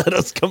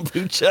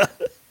kombucha.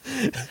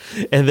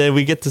 And then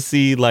we get to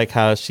see like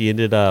how she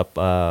ended up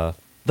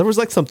there was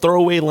like some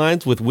throwaway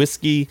lines with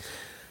Whiskey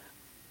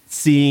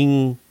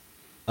seeing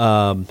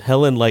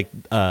Helen like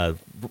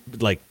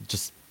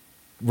just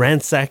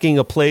ransacking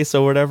a place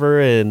or whatever,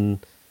 and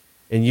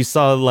you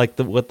saw like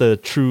what the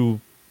true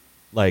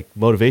like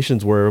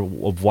motivations were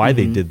of why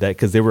they did that,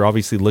 because they were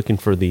obviously looking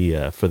for the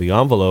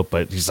envelope,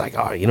 but he's like,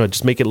 oh,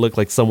 just make it look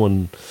like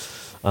someone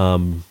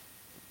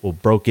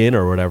broke in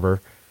or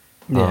whatever.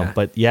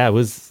 But yeah, it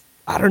was,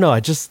 I don't know,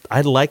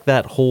 I like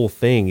that whole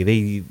thing.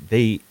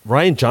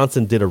 Ryan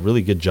Johnson did a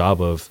really good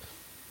job of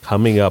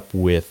coming up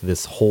with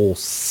this whole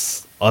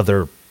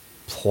other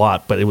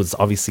plot, but it was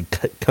obviously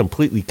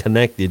completely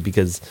connected,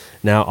 because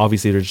now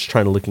obviously they're just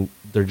trying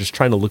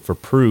to look for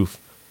proof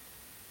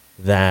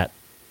that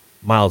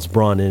Miles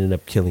Braun ended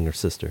up killing her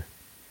sister.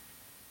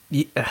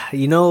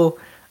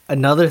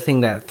 Another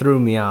thing that threw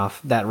me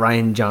off that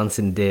Ryan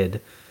Johnson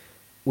did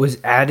was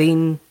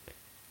adding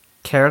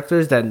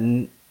characters that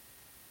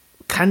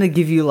kind of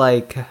give you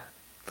like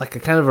a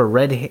kind of a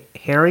red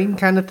herring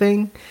kind of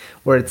thing,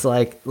 where it's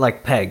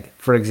like Peg,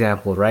 for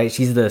example, right?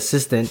 She's the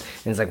assistant,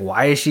 and it's like,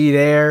 why is she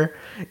there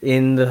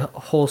in the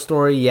whole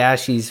story? Yeah,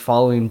 she's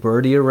following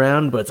Birdie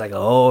around, but it's like,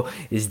 oh,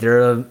 is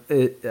there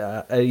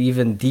a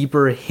even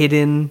deeper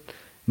hidden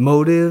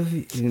motive?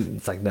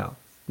 It's like, no,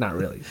 not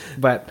really.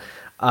 But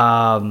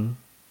and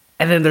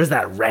then there's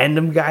that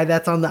random guy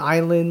that's on the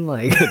island,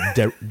 like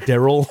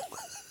Daryl.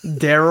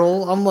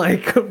 I'm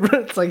like,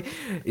 it's like,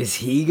 is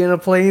he gonna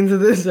play into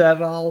this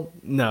at all?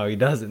 No, he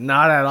doesn't,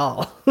 not at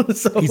all.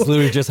 So he's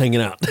literally just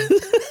hanging out.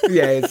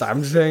 Yeah,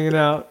 I'm just hanging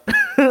out.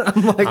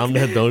 I'm like,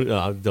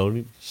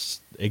 don't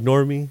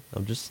ignore me.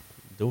 I'm just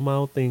doing my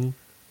own thing.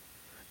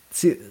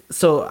 See,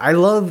 so I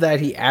love that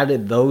he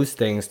added those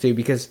things too,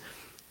 because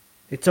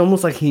it's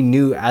almost like he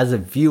knew as a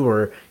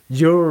viewer,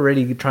 you're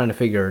already trying to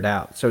figure it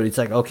out. So it's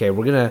like, okay,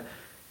 we're going to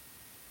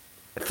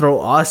throw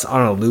us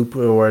on a loop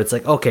where it's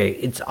like, okay,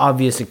 it's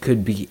obvious it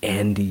could be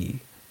Andy.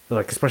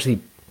 Like,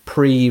 especially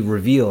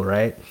pre-reveal,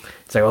 right?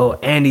 It's like, oh,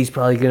 Andy's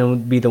probably going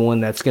to be the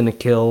one that's going to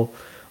kill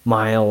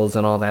Miles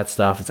and all that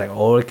stuff. It's like,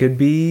 oh, it could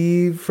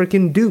be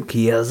freaking Duke.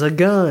 He has a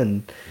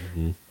gun.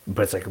 Mm-hmm.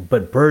 But it's like,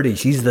 but Birdie,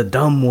 she's the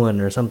dumb one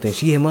or something.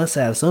 She must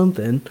have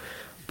something.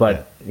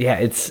 But yeah,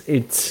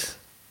 it's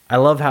I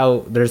love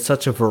how there's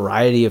such a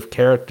variety of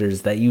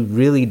characters that you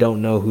really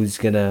don't know who has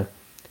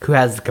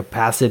the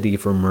capacity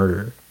for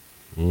murder.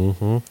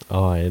 Mm-hmm.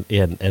 Oh,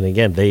 and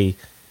again,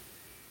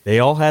 they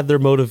all had their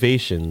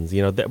motivations.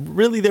 That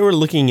really they were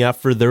looking out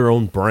for their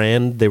own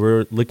brand. They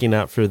were looking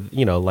out for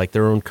like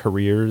their own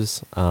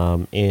careers.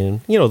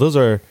 And those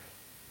are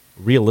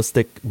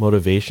realistic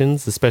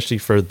motivations, especially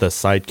for the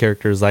side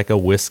characters like a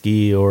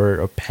Whiskey or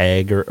a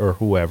Peg or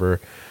whoever.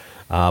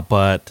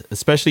 But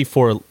especially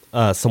for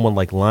someone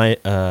like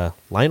Lionel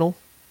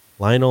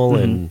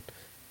and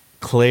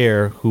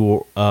Claire,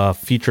 who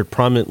featured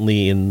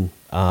prominently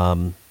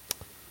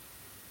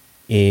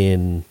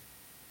in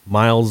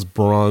Miles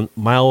Braun.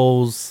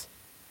 Miles,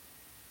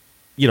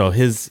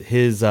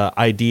 his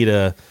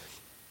idea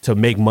to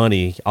make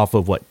money off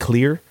of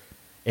Clear,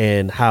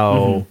 and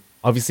how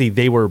obviously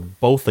they were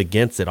both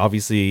against it.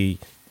 Obviously,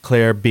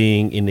 Claire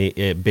being in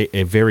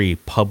a very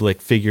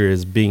public figure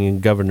as being a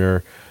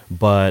governor,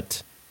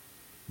 but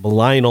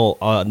Lionel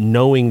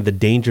knowing the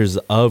dangers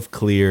of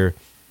Clear,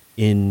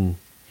 in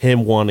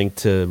him wanting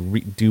to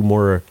do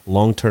more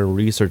long-term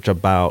research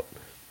about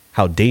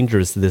how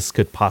dangerous this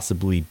could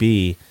possibly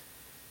be.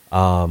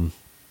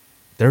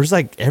 There's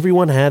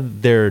everyone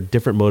had their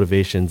different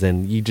motivations,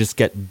 and you just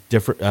get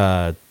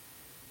different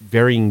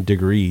varying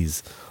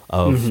degrees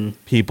of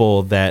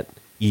people that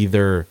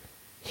either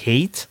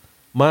hate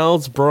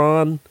Miles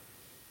Braun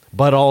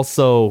but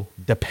also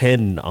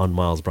depend on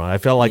Miles Braun. I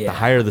felt like the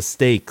higher the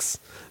stakes,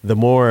 the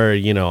more,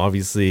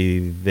 obviously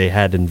they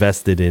had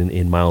invested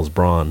in Miles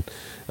Braun.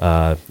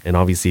 And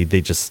obviously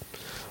it's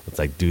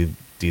like, do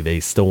they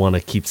still want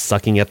to keep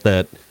sucking at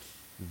that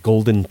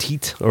golden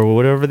teat or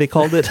whatever they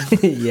called it?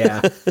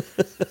 Yeah.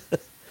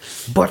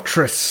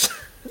 Buttress.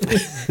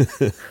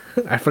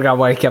 I forgot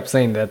why I kept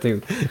saying that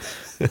too.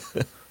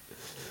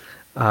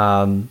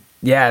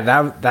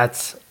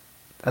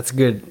 That's a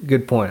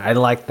good point. I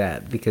like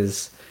that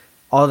because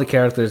all the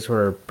characters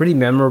were pretty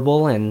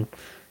memorable and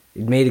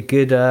it made a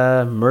good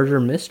murder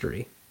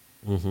mystery.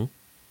 Mm-hmm.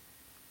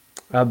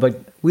 But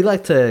we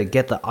like to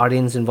get the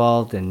audience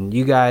involved, and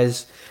you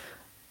guys,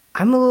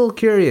 I'm a little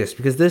curious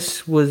because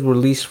this was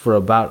released for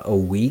about a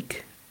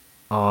week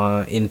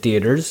in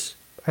theaters,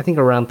 I think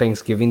around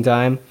Thanksgiving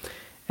time.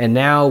 And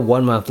now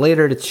 1 month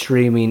later, it's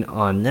streaming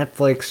on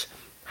Netflix.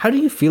 How do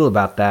you feel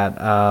about that,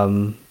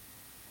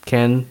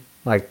 Ken?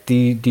 Do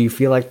you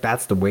feel like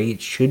that's the way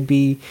it should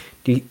be?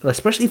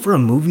 Especially for a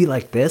movie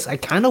like this, I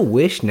kind of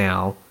wish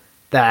now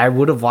that I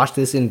would have watched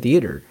this in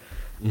theater.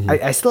 Mm-hmm.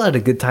 I still had a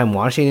good time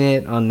watching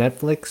it on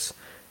Netflix,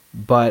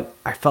 but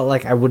I felt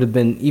like I would have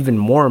been even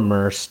more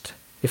immersed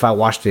if I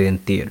watched it in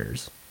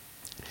theaters.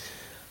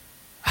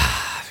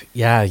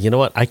 Yeah, you know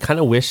what? I kind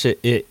of wish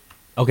it.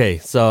 Okay,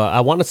 so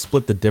I want to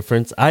split the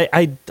difference.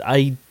 I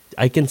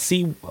can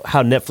see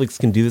how Netflix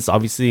can do this.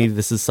 Obviously,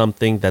 this is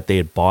something that they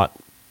had bought.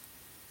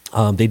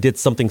 They did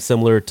something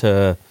similar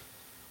to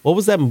what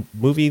was that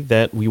movie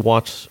that we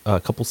watched a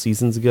couple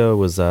seasons ago? It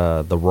was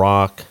The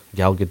Rock,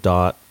 Gal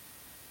Gadot.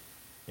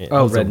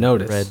 Oh, Red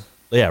Notice.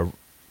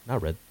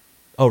 Not Red.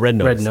 Oh, Red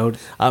Notice. Red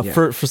Notice.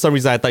 Yeah. For some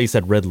reason, I thought you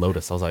said Red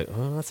Lotus. I was like,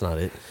 oh, that's not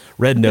it.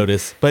 Red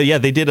Notice. But yeah,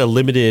 they did a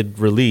limited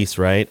release,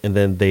 right? And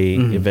then they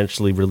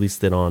eventually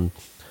released it on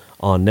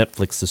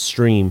Netflix to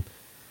stream.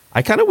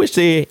 I kind of wish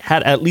they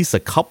had at least a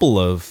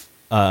couple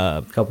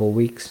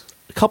weeks.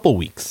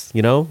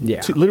 You know?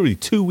 Yeah. Literally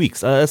 2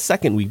 weeks, a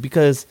second week,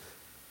 because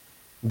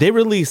they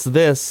released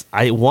this,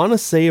 I want to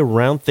say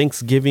around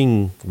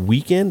Thanksgiving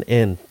weekend,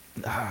 and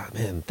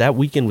man, that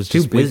weekend was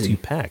just way too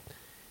packed.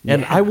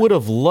 And I would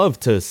have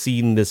loved to have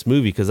seen this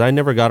movie because I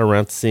never got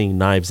around to seeing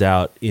Knives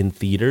Out in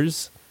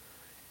theaters.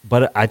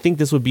 But I think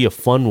this would be a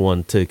fun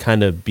one to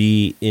kind of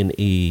be in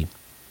a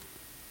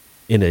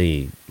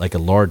like a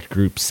large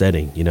group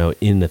setting, you know,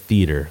 in a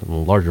theater, in a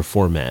larger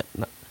format,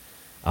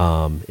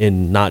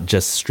 and not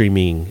just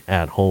streaming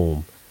at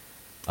home.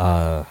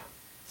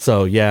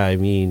 So yeah, I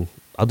mean,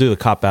 I'll do the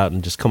cop out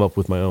and just come up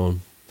with my own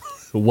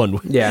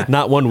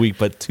not 1 week,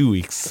 but 2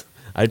 weeks.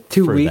 I'd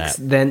 2 prefer weeks,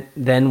 that.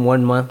 then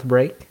 1 month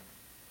break.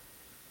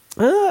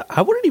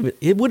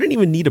 It wouldn't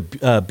even need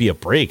to be a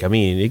break. I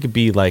mean, it could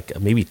be like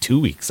maybe 2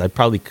 weeks. I'd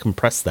probably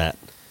compress that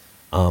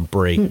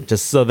break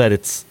just so that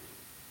it's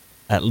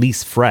at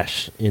least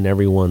fresh in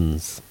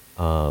everyone's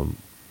on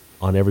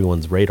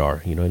everyone's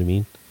radar. You know what I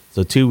mean?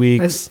 So 2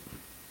 weeks,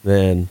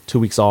 then 2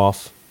 weeks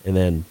off, and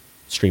then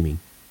streaming.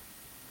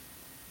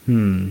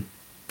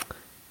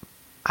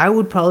 I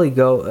would probably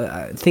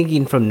go,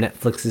 thinking from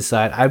Netflix's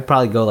side, I'd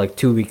probably go like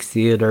 2 weeks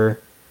theater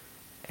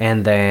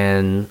and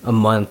then a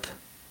month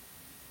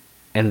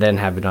and then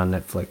have it on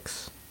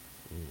Netflix.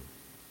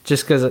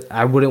 Just because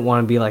I wouldn't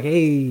want to be like,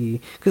 hey,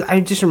 because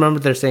I just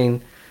remember they're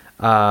saying,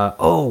 for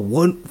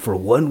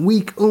 1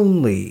 week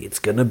only, it's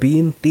going to be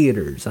in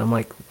theaters. I'm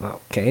like,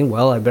 okay,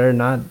 well, I better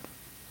not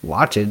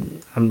watch it.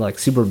 I'm like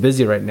super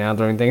busy right now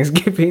during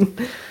Thanksgiving.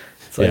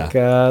 It's like,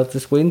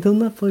 just wait until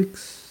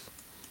Netflix.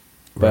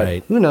 But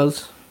right. Who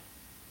knows?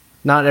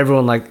 Not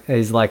everyone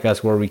is like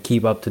us where we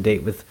keep up to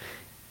date with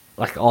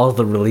like all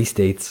the release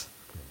dates.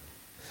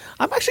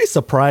 I'm actually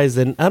surprised,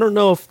 and I don't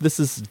know if this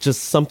is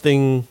just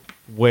something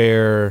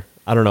where,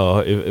 I don't know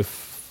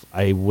if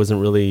I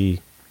wasn't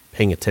really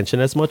paying attention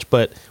as much,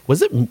 but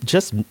was it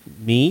just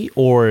me,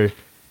 or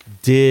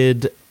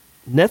did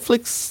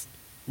Netflix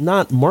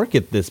not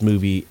market this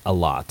movie a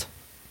lot?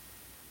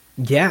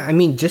 Yeah, I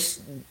mean,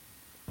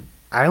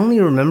 I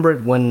only remember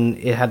it when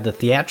it had the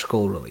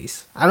theatrical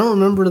release. I don't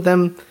remember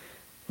them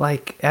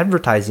like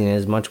advertising it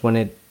as much when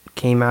it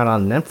came out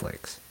on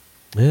Netflix.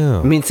 Yeah.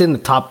 I mean, it's in the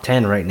top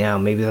 10 right now.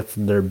 Maybe that's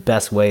their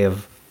best way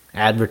of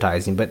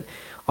advertising. But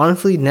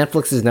honestly,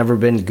 Netflix has never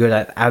been good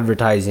at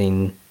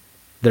advertising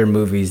their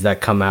movies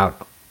that come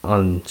out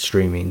on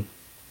streaming.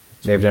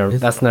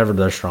 That's never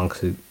their strong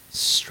suit.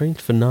 Strange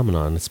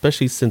phenomenon,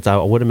 especially since I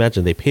would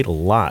imagine they paid a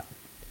lot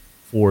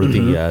for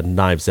the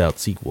Knives Out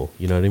sequel.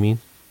 You know what I mean?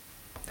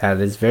 That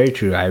is very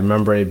true. I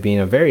remember it being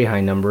a very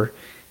high number,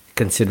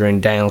 considering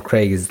Daniel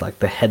Craig is like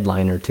the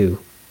headliner too.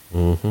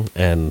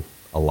 And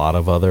a lot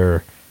of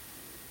other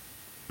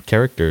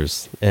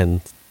characters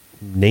and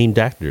named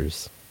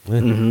actors.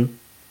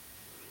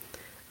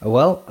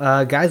 Well,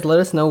 guys, let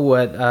us know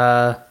what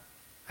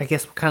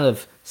what kind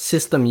of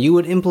system you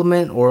would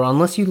implement, or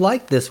unless you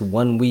like this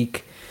 1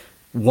 week,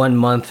 1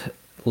 month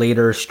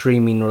later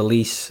streaming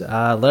release,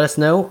 let us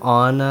know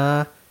on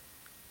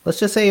let's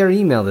just say our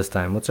email this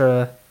time. It's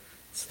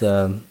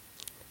the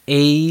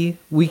A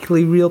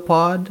Weekly Real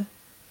Pod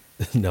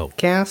No.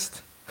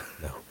 cast.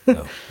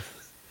 No.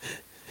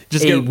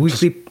 Just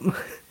weekly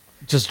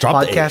just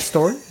drop podcast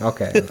story.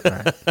 Okay. All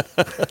right.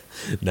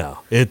 No,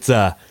 it's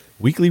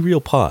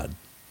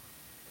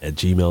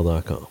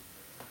weeklyrealpod@gmail.com.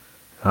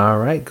 All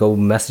right, go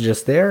message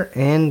us there,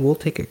 and we'll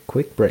take a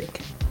quick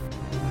break.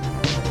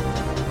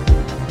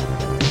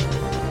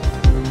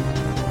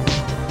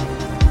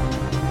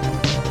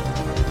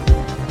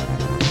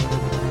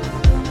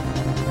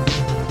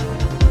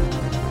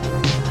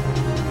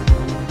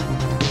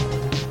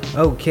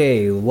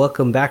 Okay,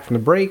 welcome back from the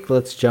break.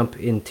 Let's jump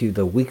into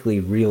the Weekly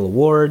Reel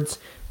Awards.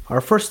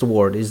 Our first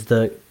award is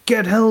the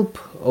Get Help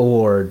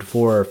Award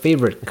for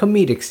favorite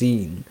comedic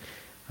scene.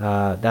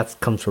 That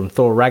comes from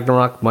Thor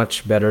Ragnarok,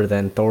 much better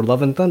than Thor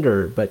Love and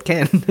Thunder. But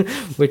Ken,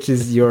 which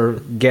is your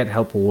Get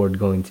Help Award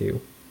going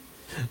to?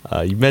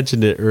 You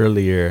mentioned it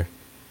earlier.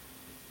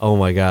 Oh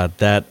my God,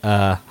 that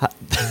the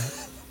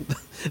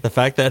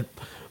fact that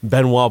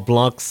Benoit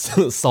Blanc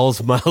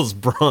solves Miles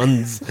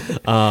Braun's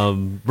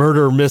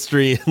murder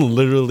mystery in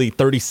literally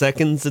 30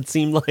 seconds, it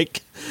seemed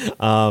like.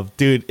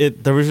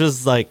 Dude, there was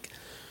just like,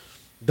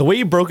 the way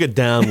you broke it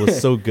down was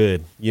so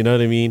good. You know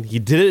what I mean? He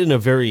did it in a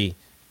very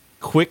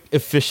quick,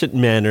 efficient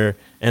manner.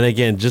 And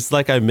again, just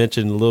like I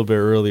mentioned a little bit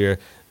earlier,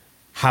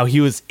 how he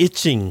was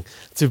itching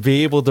to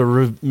be able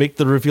to make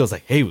the reveals.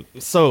 Like, hey,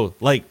 so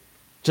like,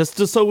 just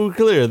so we're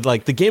clear,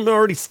 like the game had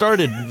already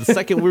started the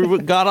second we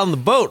got on the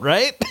boat,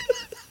 right?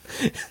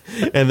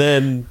 And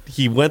then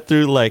he went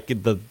through like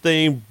the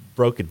thing,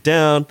 broke it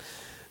down.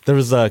 there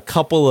was a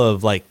couple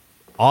of like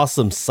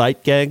awesome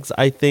sight gags,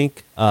 I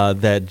think,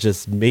 that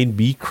just made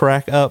me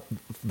crack up.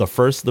 The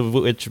first of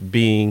which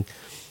being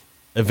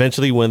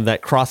eventually when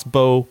that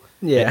crossbow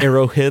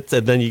arrow hits,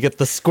 and then you get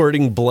the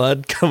squirting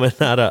blood coming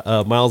out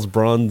of Miles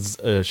Braun's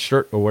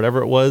shirt or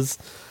whatever it was.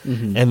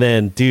 Mm-hmm. And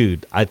then,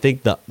 dude, I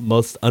think the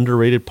most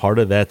underrated part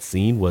of that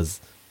scene was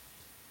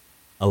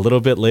a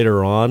little bit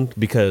later on,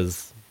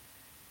 because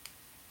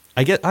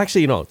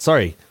actually,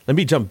 sorry, let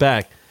me jump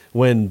back.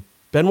 When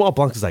Benoit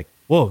Blanc is like,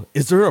 whoa,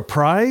 is there a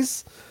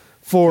prize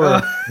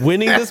for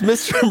winning this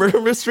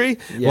murder mystery?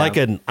 Yeah. Like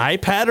an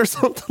iPad or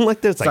something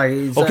like that? It's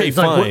like okay,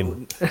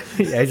 fine.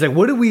 He's like,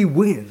 what do we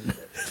win?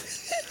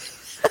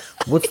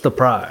 What's the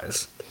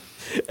prize?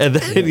 And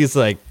then he's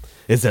like,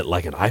 is it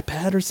like an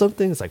iPad or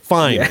something? It's like,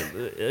 fine,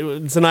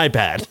 it's an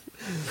iPad.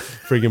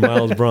 Freaking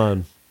Miles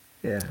Braun.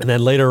 Yeah. And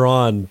then later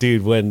on,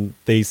 dude, when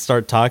they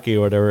start talking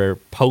or whatever,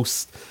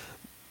 post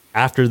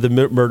after the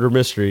murder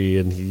mystery,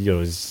 and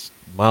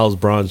Miles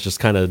Braun's just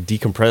kind of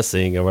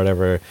decompressing or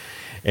whatever,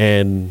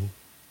 and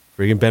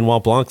freaking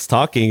Benoit Blanc's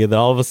talking, and then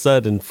all of a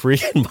sudden,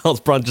 freaking Miles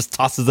Braun just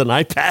tosses an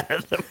iPad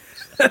at him.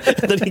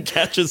 And then he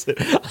catches it.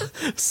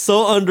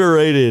 So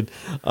underrated.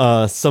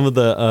 Some of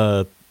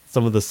the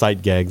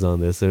sight gags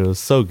on this, and it was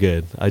so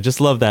good. I just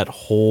love that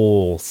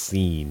whole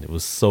scene. It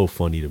was so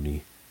funny to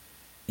me.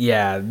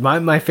 Yeah,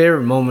 my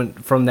favorite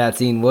moment from that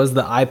scene was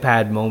the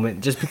iPad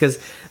moment, just because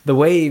the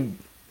way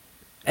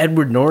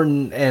Edward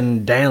Norton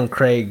and Daniel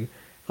Craig's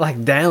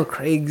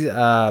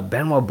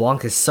Benoit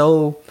Blanc is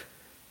so,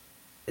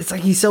 it's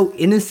like he's so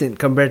innocent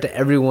compared to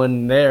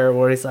everyone there,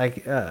 where it's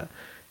like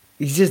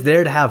he's just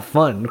there to have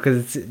fun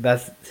because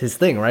that's his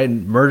thing, right?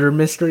 Murder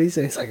mysteries,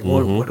 and it's like,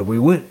 what do we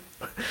win?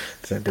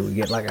 So do we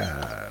get like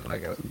a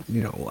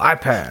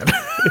iPad?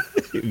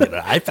 You get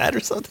an iPad or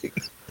something?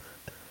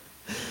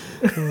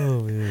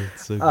 Oh man,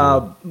 it's so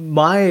good.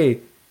 My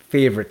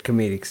favorite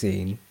comedic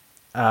scene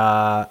is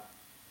a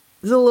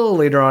little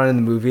later on in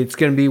the movie. It's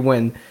going to be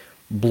when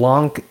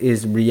Blanc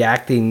is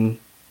reacting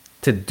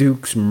to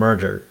Duke's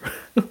murder,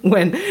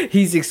 when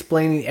he's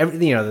explaining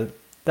everything,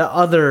 the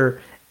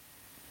other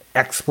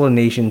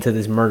explanation to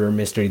this murder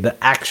mystery, the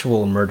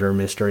actual murder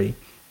mystery.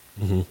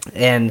 Mm-hmm.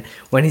 And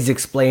when he's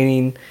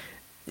explaining,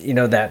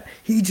 that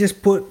he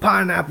just put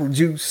pineapple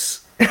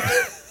juice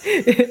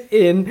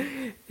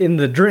in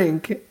the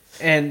drink,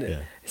 and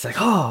it's like,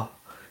 oh,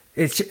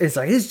 it's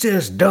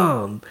just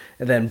dumb.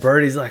 And then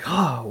Birdie's like,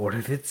 oh, what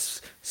if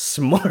it's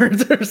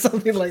smart or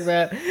something like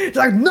that? It's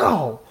like,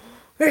 no,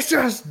 it's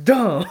just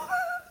dumb.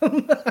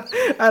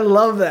 I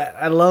love that.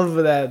 I love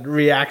that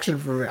reaction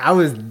from him. I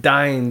was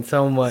dying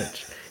so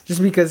much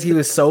just because he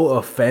was so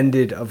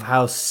offended of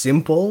how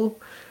simple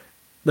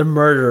the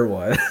murder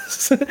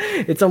was.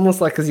 It's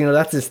almost like, because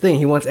that's his thing.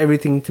 He wants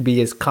everything to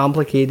be as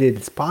complicated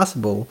as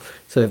possible,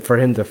 so for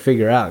him to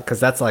figure out, because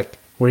that's like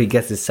where he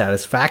gets his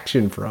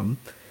satisfaction from.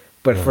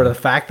 But for the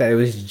fact that it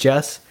was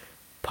just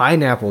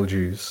pineapple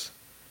juice,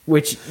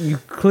 which you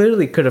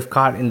clearly could have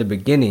caught in the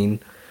beginning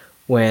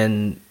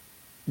when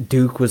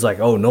Duke was like,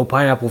 oh, no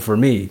pineapple for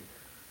me.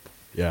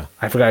 Yeah.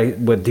 I forgot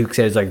what Duke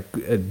said. It's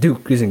like,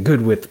 Duke isn't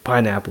good with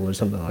pineapple or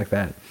something like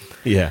that.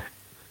 Yeah.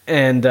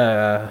 And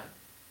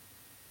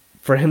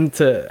for him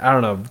to, I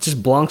don't know,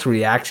 just Blanc's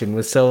reaction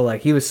was so,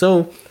 like, he was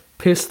so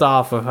pissed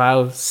off of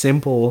how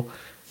simple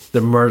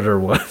the murder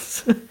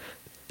was.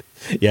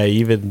 Yeah,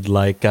 even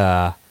like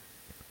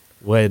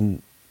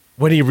when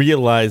he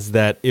realized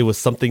that it was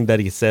something that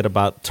he said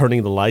about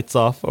turning the lights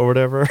off or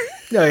whatever.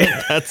 Oh,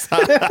 yeah. That's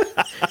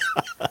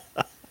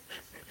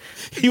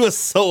he was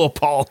so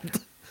appalled.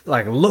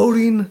 Like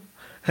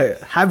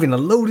having a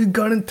loaded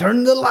gun and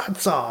turning the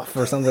lights off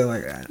or something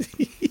like that.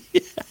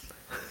 Yeah.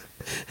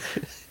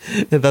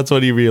 And that's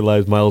when he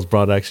realized Miles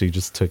Braun actually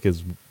just took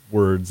his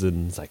words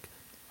and it's like,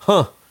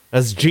 huh,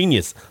 that's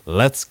genius.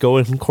 Let's go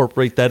and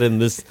incorporate that in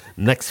this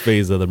next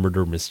phase of the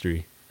murder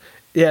mystery.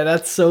 Yeah,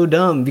 that's so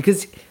dumb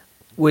because,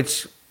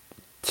 which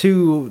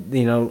to,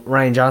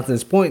 Rian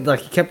Johnson's point, like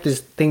he kept his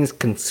things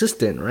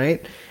consistent,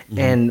 right? Mm-hmm.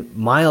 And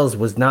Miles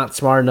was not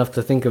smart enough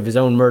to think of his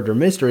own murder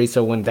mystery.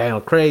 So when Daniel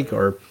Craig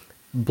or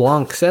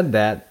Blanc said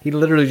that, he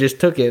literally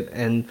just took it,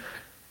 and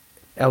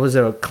that was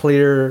a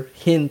clear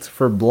hint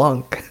for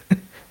Blanc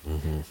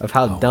of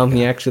how dumb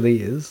he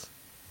actually is.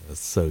 That's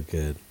so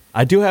good.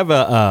 I do have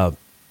an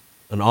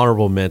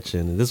honorable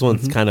mention. This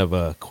one's kind of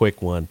a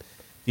quick one.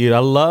 Dude, I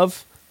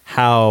love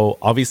how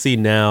obviously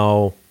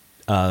now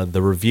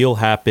the reveal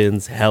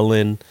happens.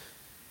 Helen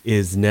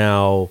is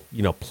now,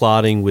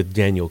 plotting with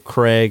Daniel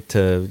Craig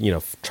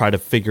to, try to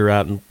figure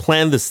out and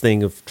plan this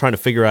thing of trying to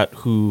figure out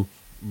who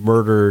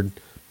murdered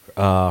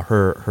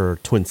her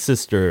twin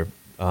sister,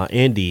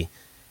 Andy.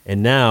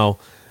 And now,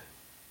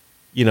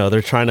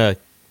 they're trying to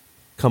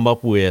come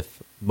up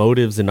with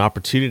motives and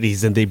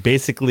opportunities, and they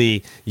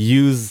basically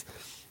use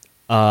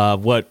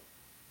what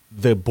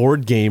the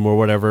board game or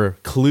whatever,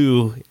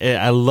 Clue.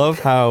 I love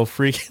how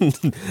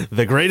freaking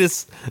the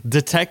greatest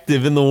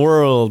detective in the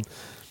world,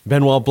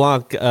 Benoit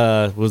Blanc,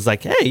 was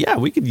like, hey, yeah,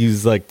 we could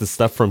use like the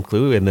stuff from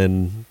Clue. And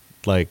then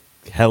like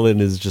Helen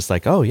is just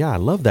like, oh yeah, I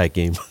love that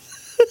game.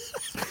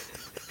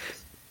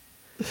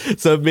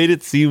 So it made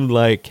it seem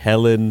like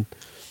Helen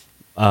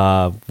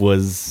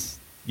was,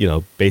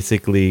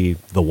 basically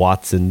the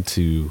Watson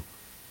to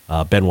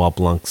Benoit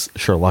Blanc's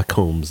Sherlock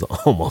Holmes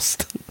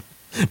almost,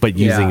 but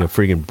using a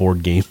friggin'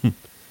 board game.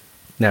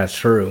 That's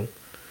true.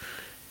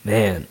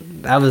 Man,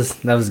 that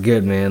was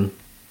good, man.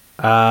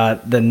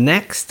 The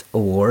next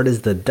award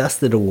is the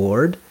Dusted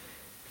Award,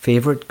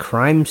 favorite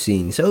crime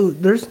scene. So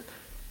there's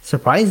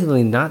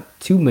surprisingly not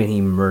too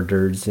many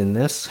murders in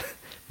this,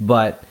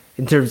 but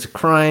in terms of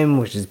crime,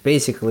 which is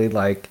basically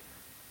like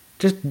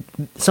just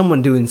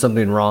someone doing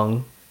something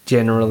wrong,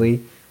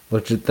 generally,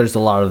 which there's a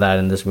lot of that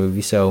in this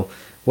movie. So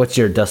what's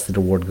your Dusted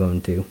Award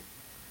going to?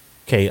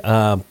 Okay,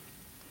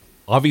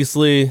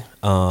 obviously,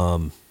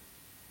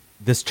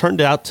 this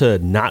turned out to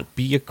not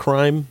be a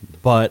crime,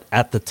 but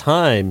at the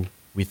time,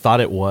 we thought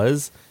it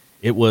was.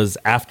 It was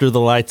After the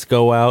Lights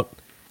Go Out.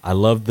 I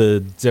love the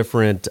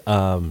different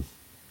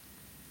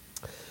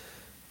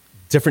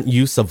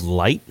use of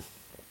light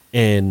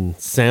and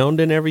sound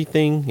and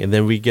everything. And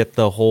then we get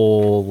the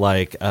whole,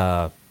 like,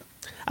 I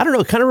don't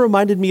know, it kind of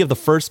reminded me of the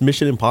first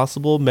Mission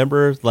Impossible.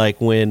 Remember,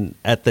 like, when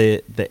at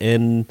the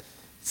end,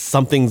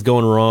 something's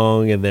going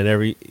wrong and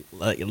then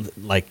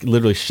like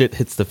literally shit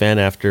hits the fan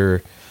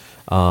after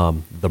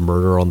the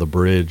murder on the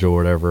bridge or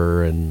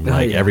whatever, and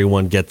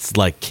everyone gets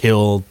like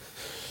killed.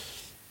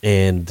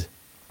 And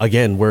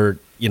again, we're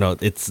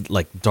it's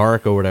like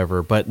dark or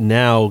whatever, but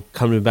now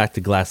coming back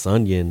to Glass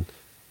Onion,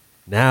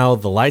 now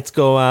the lights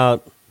go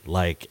out,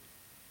 like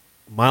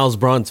Miles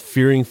Braun's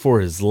fearing for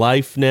his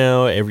life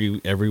now.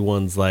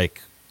 Everyone's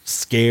like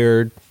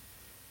scared.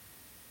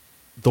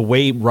 The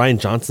way Ryan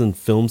Johnson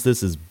films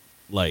this is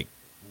like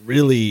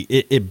really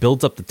it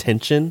builds up the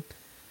tension.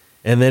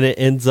 And then it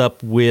ends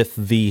up with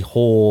the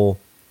whole,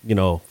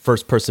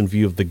 first person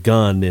view of the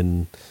gun,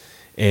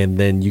 and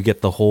then you get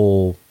the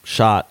whole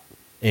shot,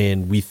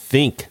 and we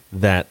think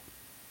that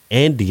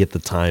Andy at the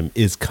time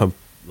is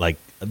like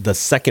the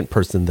second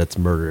person that's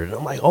murdered. And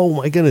I'm like, oh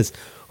my goodness,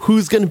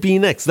 who's gonna be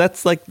next?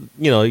 That's like,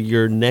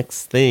 your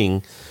next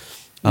thing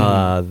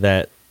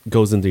that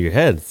goes into your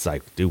head. It's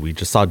like, dude, we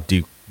just saw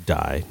Duke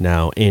die.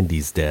 Now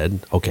Andy's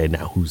dead. Okay,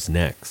 now who's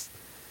next?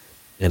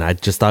 And I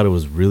just thought it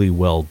was really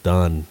well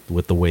done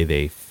with the way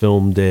they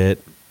filmed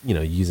it,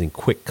 using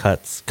quick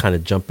cuts, kind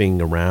of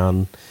jumping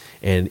around.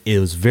 And it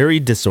was very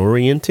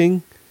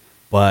disorienting,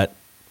 but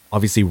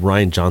obviously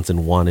Ryan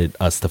Johnson wanted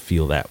us to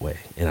feel that way.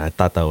 And I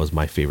thought that was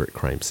my favorite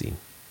crime scene.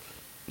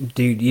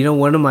 Dude,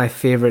 one of my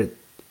favorite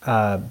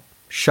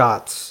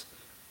shots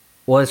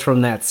was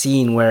from that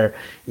scene where,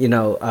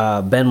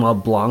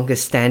 Benoit Blanc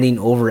is standing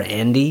over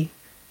Andy.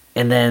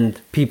 And then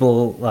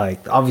people,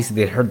 like, obviously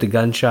they heard the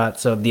gunshot,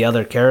 so the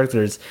other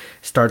characters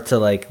start to,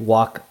 like,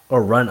 walk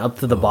or run up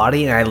to the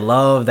body. And I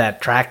love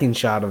that tracking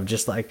shot of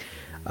just, like,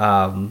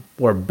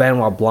 where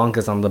Benoit Blanc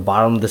is on the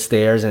bottom of the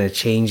stairs and it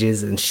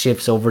changes and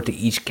shifts over to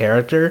each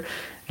character,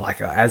 like,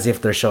 as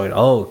if they're showing,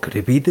 oh, could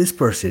it be this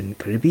person?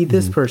 Could it be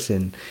this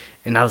person?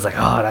 And I was like,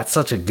 oh, that's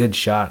such a good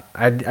shot.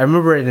 I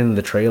remember it in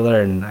the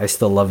trailer, and I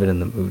still love it in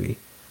the movie.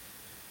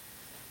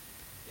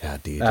 Yeah,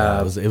 dude,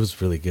 it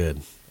was really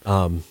good.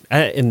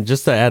 And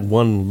just to add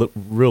one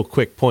real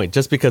quick point,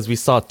 just because we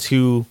saw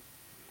two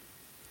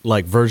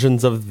like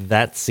versions of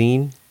that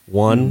scene,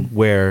 one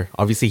where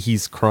obviously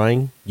he's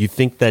crying, you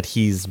think that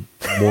he's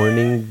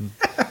mourning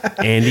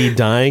Andy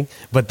dying,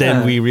 but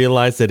then we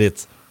realize that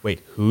it's, wait,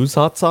 who's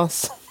hot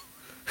sauce?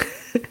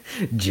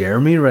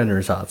 Jeremy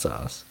Renner's hot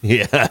sauce.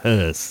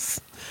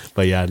 Yes.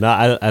 But yeah,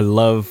 no, I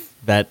love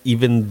that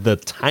even the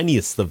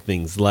tiniest of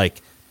things,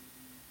 like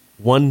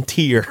one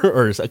tear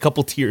or a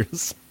couple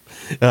tears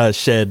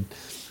shed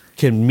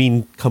can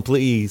mean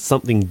completely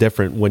something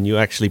different when you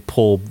actually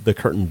pull the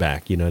curtain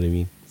back. You know what I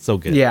mean? So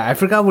good. Yeah, I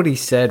forgot what he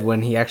said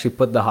when he actually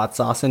put the hot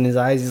sauce in his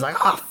eyes. He's like,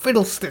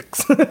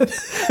 fiddlesticks.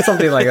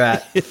 Something like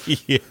that.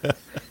 Yeah.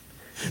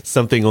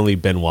 Something only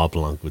Benoit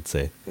Blanc would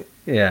say.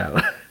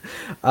 Yeah.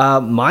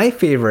 My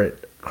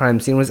favorite crime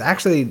scene was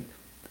actually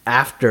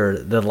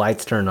after the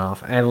lights turn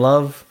off. I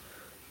love,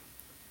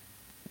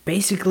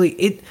 basically,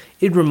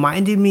 it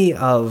reminded me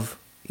of,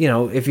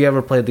 if you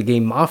ever played the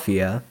game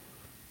Mafia,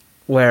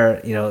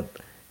 where,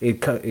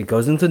 it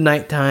goes into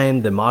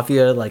nighttime, the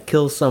Mafia, like,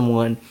 kills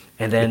someone,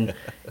 and then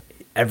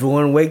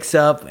everyone wakes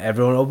up,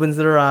 everyone opens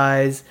their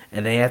eyes,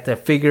 and they have to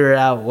figure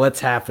out what's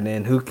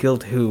happening, who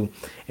killed who.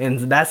 And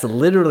that's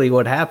literally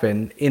what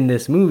happened in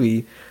this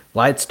movie.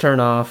 Lights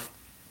turn off,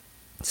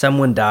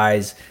 someone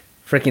dies,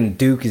 freaking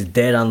Duke is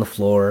dead on the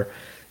floor,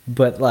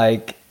 but,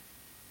 like,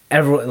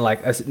 everyone,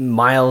 like,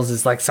 Miles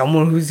is like,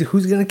 someone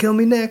who's gonna kill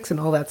me next,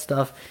 and all that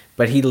stuff.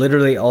 But he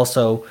literally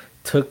also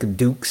took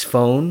Duke's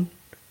phone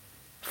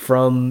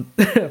from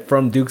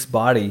Duke's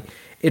body.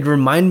 It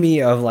reminded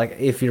me of, like,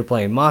 if you're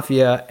playing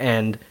Mafia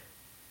and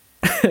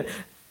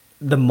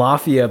the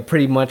Mafia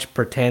pretty much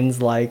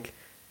pretends like,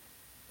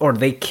 or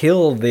they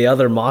kill the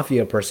other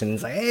Mafia person.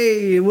 It's like,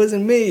 hey, it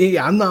wasn't me.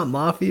 I'm not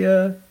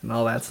Mafia, and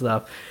all that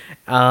stuff.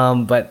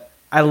 But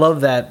I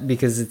love that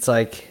because it's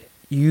like,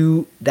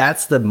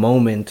 that's the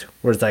moment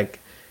where it's like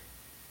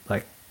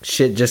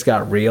shit just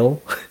got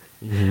real.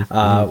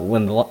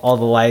 When all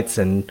the lights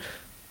and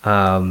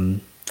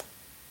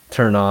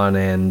turn on,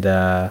 and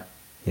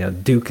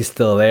Duke is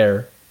still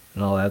there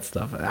and all that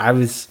stuff.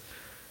 That's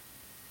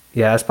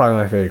probably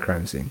my favorite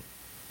crime scene.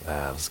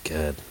 Wow, that was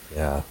good.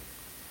 Yeah.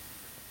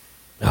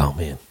 Oh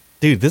man,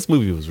 dude, this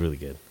movie was really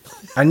good.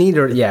 I need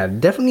to,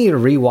 definitely need to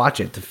rewatch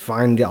it to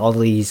find all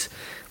these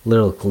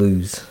little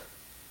clues.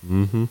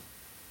 Mm-hmm.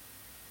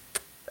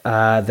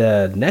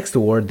 The next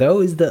award, though,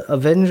 is the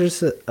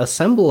Avengers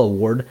Assemble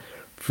Award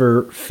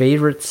for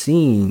favorite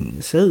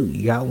scene. So,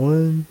 you got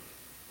one?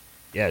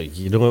 Yeah,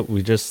 you know what?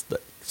 We just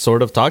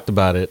sort of talked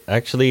about it.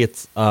 Actually,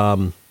 it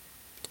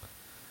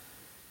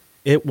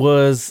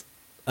was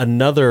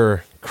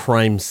another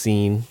crime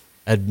scene,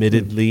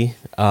 admittedly.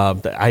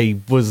 I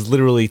was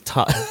literally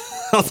taught.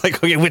 I was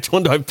like, okay, which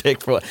one do I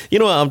pick for? You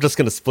know what? I'm just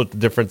going to split the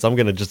difference. I'm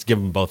going to just give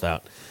them both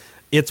out.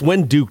 It's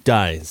when Duke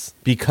dies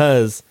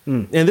because,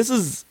 and this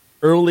is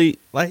early,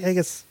 like I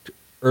guess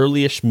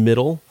early-ish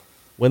middle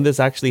when this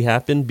actually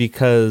happened,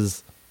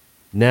 because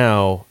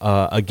now,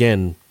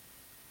 again,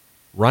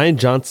 Rian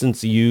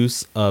Johnson's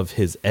use of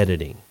his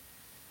editing,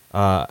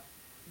 the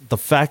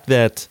fact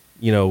that,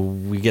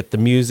 we get the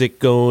music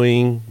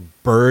going,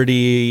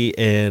 Birdie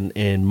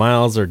and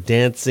Miles are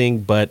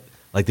dancing, but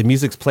like the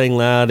music's playing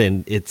loud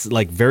and it's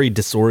like very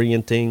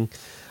disorienting,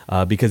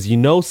 because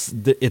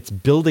it's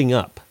building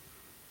up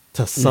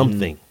to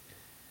something.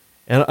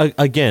 And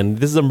again,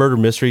 this is a murder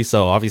mystery,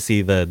 so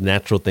obviously the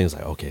natural thing is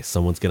like, okay,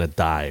 someone's gonna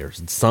die or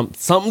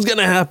something's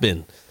gonna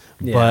happen,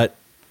 but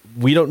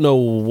we don't know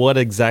what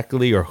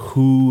exactly or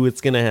who it's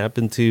gonna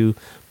happen to.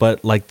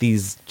 But like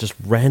these just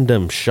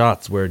random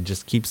shots where it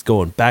just keeps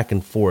going back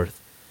and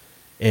forth,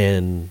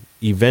 and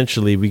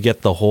eventually we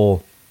get the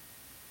whole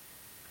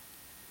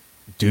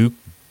Duke,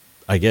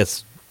 I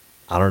guess,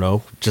 I don't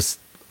know, just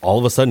all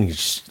of a sudden,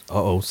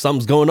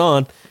 something's going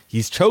on.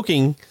 He's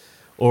choking,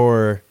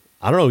 or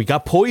I don't know, he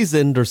got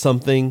poisoned or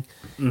something,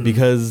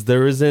 because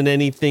there isn't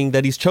anything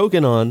that he's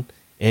choking on.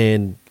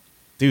 And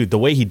dude, the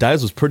way he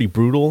dies was pretty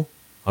brutal.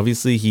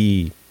 Obviously,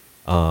 he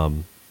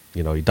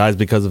dies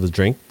because of his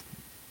drink,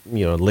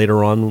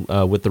 later on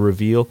with the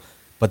reveal.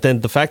 But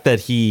then the fact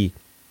that he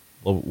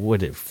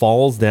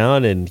falls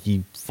down and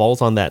he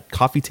falls on that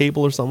coffee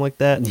table or something like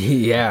that.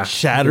 Yeah.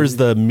 Shatters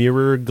the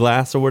mirror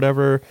glass or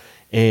whatever.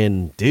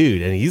 And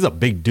dude, and he's a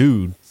big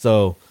dude.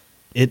 So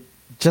it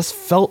just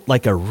felt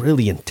like a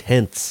really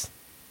intense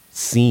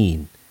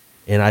scene.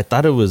 And I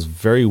thought it was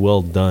very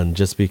well done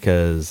just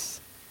because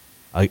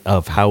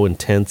of how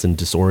intense and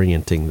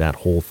disorienting that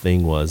whole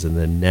thing was. And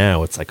then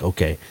now it's like,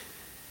 okay,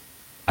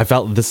 I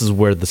felt this is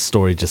where the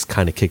story just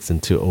kind of kicks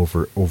into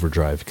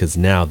overdrive, because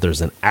now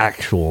there's an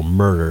actual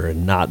murder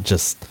and not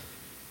just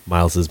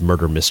Miles's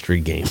murder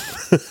mystery game.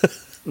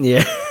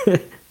 Yeah.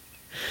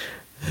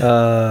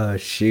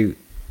 Shoot.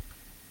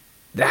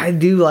 I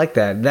do like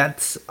that.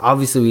 That's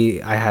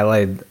obviously I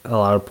highlighted a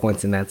lot of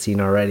points in that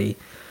scene already,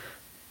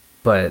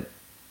 but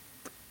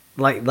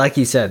like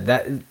you said,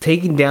 that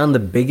taking down the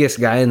biggest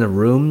guy in the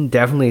room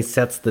definitely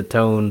sets the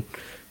tone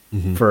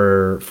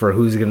for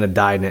who's gonna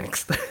die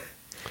next.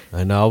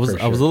 I know. I was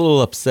a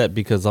little upset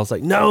because I was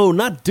like, no,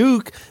 not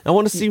Duke. I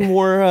want to see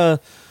more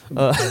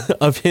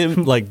of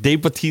him, like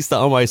Dave Bautista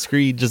on my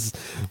screen, just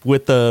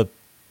with the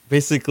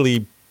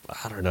basically,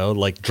 I don't know,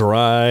 like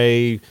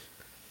dry,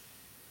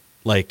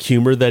 like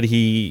humor that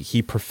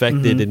he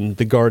perfected in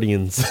the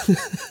Guardians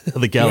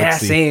of the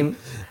Galaxy. Yeah, same.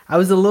 I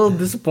was a little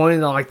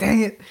disappointed. I'm like,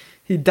 dang it,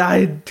 he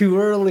died too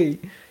early.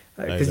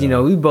 Because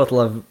we both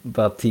love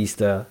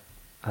Bautista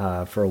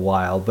for a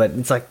while, but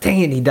it's like, dang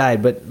it, he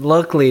died. But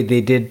luckily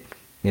they did,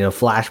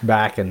 flash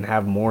back and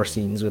have more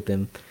scenes with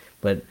him.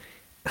 But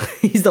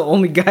he's the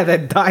only guy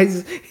that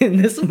dies in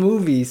this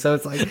movie, so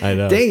it's like, I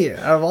know. Dang it,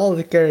 out of all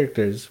the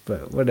characters.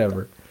 But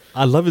whatever.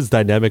 I love his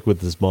dynamic with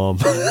his mom.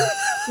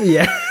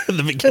 Yeah. In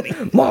the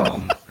beginning.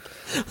 Mom!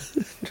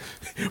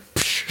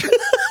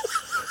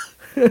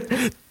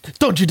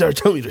 Don't you dare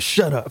tell me to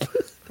shut up.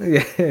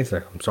 Yeah, he's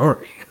like, I'm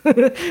sorry.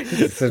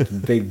 He's such a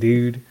big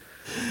dude.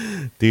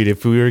 Dude,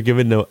 if we were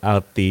giving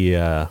out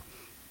the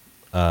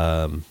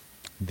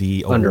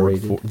Underrated.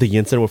 award for the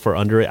incident for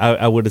underrated,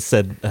 I would have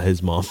said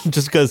his mom,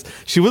 just because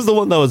she was the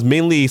one that was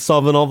mainly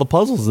solving all the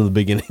puzzles in the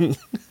beginning.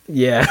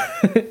 Yeah,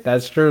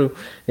 that's true.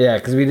 Yeah,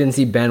 because we didn't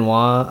see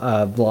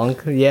Benoit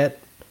Blanc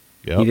yet.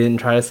 Yep. He didn't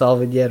try to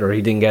solve it yet, or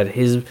he didn't get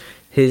his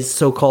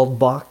so-called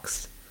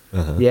box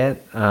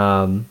yet.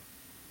 But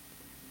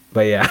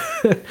yeah,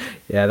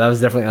 yeah, that was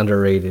definitely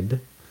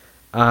underrated.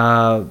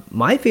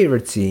 My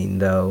favorite scene,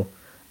 though,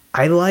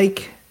 I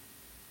like.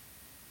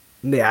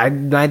 Yeah,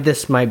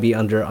 this might be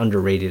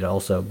underrated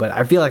also, but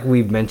I feel like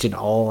we've mentioned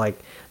all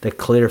like the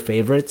clear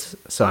favorites,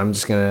 so I'm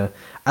just gonna.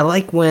 I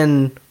like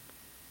when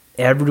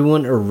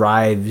everyone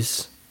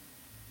arrives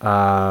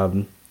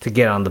to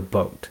get on the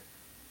boat.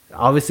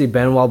 Obviously,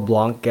 Benoit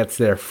Blanc gets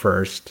there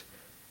first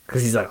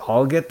because he's like,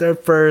 "I'll get there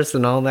first,"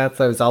 and all that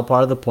stuff. It's all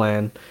part of the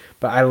plan.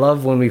 But I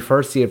love when we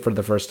first see it for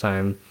the first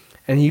time,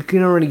 and you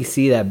can already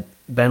see that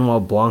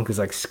Benoit Blanc is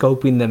like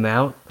scoping them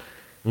out,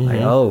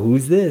 like, "Oh,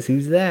 who's this?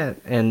 Who's that?"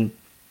 And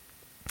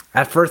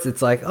at first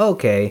it's like,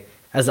 okay,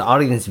 as an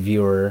audience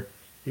viewer,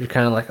 you're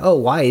kind of like, oh,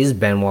 why is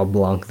Benoit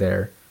Blanc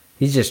there?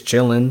 He's just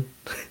chilling,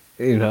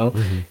 you know?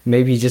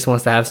 Maybe he just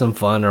wants to have some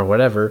fun or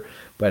whatever.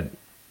 But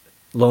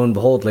lo and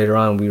behold, later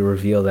on, we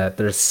reveal that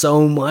there's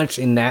so much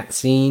in that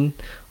scene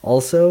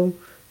also.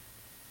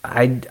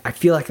 I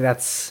feel like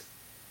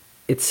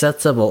it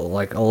sets up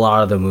like a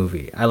lot of the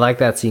movie. I like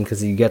that scene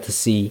because you get to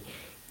see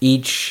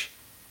each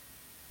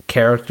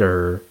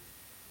character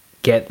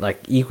get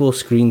like equal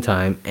screen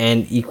time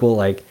and equal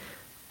like,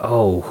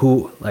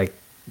 who like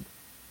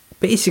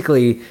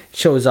basically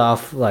shows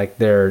off like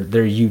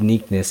their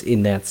uniqueness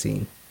in that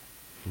scene.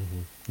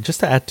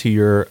 Just to add to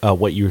your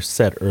what you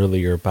said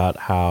earlier about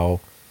how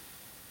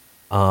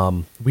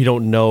we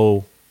don't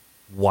know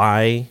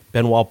why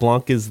Benoit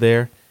Blanc is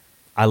there.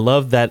 I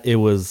love that it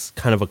was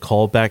kind of a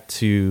callback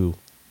to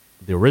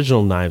the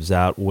original Knives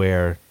Out,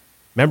 where,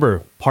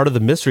 remember, part of the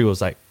mystery was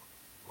like,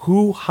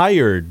 who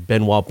hired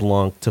Benoit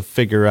Blanc to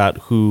figure out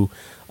who,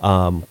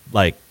 because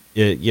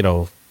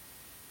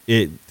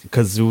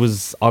it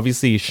was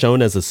obviously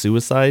shown as a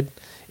suicide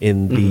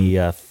in the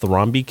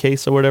Thromby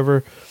case or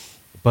whatever.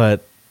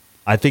 But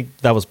I think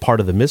that was part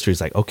of the mystery.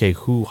 It's like, okay,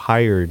 who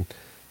hired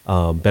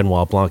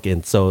Benoit Blanc?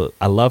 And so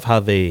I love how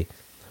they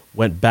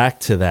went back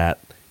to that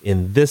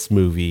in this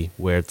movie,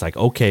 where it's like,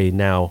 okay,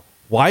 now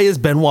why is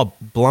Benoit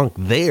Blanc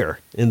there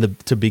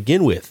to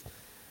begin with?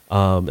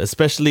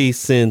 Especially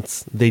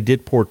since they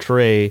did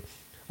portray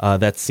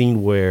that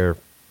scene where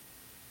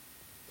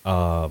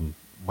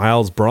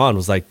Miles Braun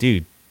was like,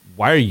 dude,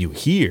 why are you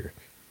here?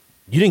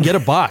 You didn't get a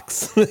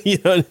box. You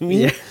know what I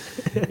mean? Yeah.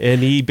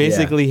 And he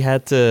basically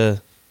had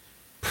to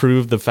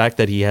prove the fact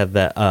that he had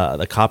that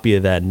a copy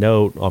of that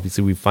note.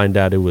 Obviously, we find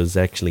out it was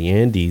actually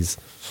Andy's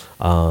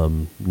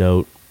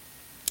note,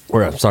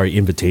 or I'm sorry,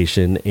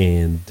 invitation,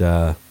 and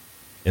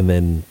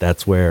then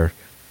that's where,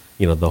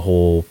 you know, the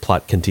whole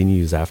plot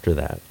continues after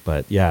that.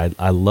 But yeah,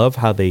 I love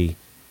how they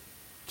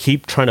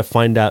keep trying to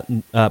find out,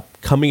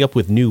 coming up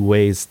with new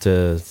ways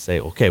to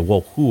say, okay,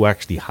 well, who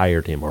actually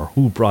hired him or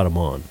who brought him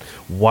on?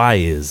 Why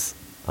is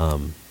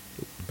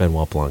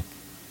Benoit Blanc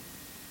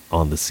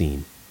on the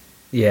scene?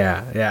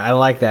 Yeah, I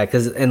like that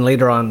and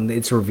later on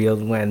it's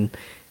revealed when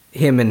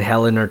him and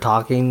Helen are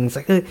talking. It's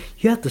like,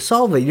 you have to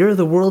solve it. You're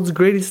the world's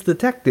greatest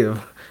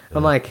detective.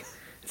 I'm like,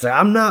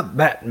 I'm not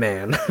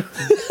Batman.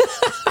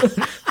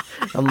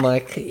 I'm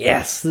like,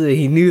 yes,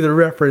 he knew the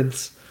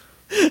reference.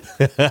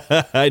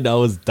 I know,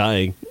 I was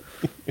dying.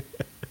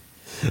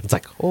 It's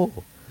like, oh,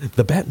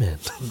 the Batman.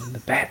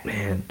 The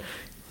Batman.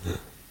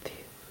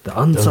 The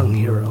unsung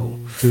hero.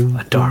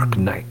 A Dark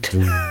Knight.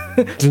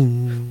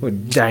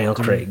 With Daniel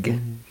Craig.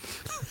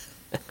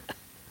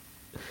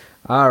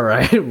 All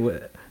right.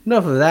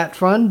 Enough of that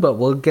fun, but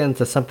we'll get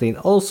into something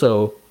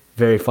also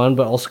very fun,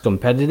 but also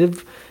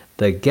competitive.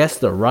 Guess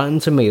the Rotten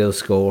Tomatoes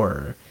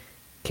score.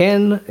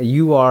 Ken,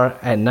 you are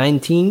at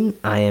 19.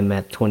 I am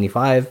at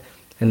 25.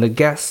 And the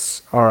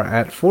guests are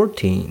at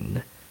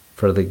 14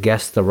 for the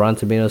Guess the Rotten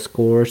Tomatoes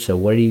score. So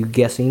what are you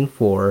guessing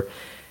for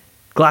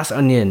Glass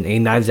Onion, a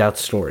Knives Out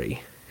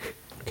story?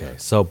 Okay,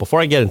 so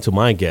before I get into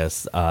my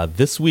guess,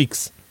 this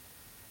week's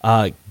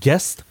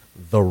Guess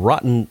the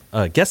Rotten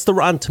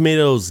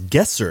Tomatoes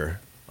guesser.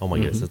 Oh my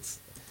goodness, it's,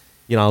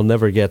 you know, I'll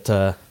never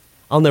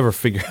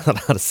figure out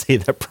how to say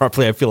that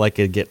properly. I feel like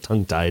I'd get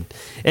tongue tied.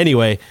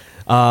 Anyway,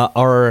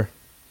 our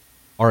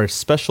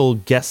special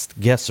guest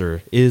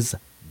guesser is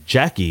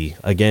Jackie.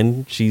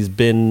 Again, she's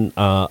been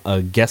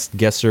a guest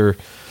guesser,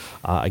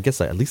 I guess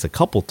at least a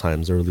couple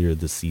times earlier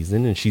this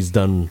season, and she's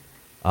done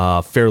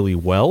fairly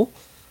well.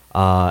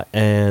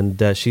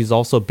 And she's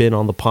also been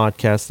on the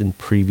podcast in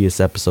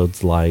previous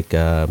episodes like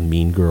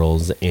Mean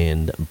Girls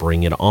and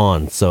Bring It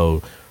On.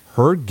 So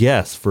her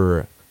guess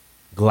for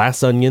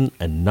Glass Onion,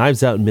 a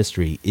Knives Out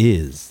mystery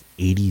is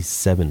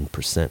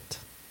 87%.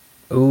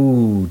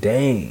 Ooh,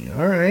 dang.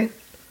 All right.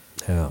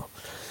 Yeah.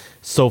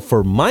 So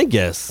for my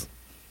guess,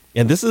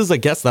 and this is a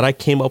guess that I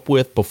came up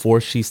with before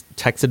she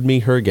texted me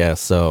her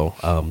guess. So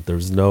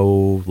there's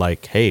no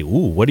like, hey,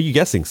 what are you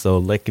guessing? So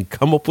like, can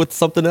come up with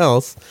something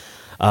else.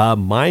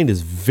 Mine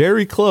is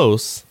very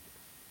close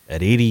at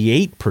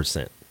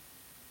 88%.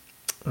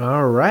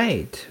 All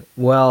right.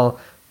 Well,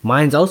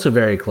 mine's also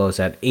very close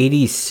at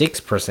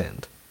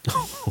 86%.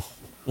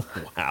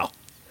 Wow.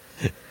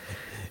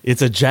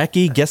 It's a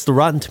Jackie Guess the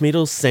Rotten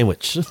Tomatoes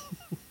sandwich.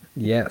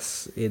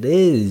 Yes, it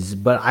is.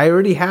 But I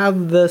already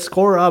have the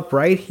score up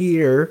right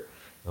here.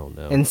 Oh,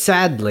 no. And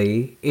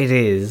sadly, it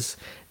is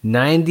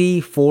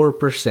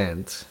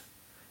 94%.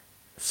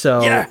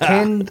 So, Yeah.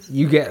 Ken,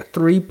 you get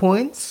 3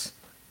 points.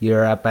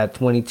 You're up at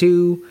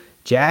 22.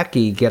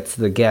 Jackie gets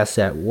the guess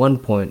at 1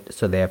 point,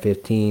 so they have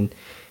 15.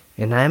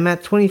 And I'm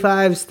at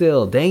 25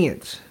 still. Dang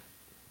it.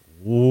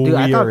 Dude,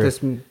 I thought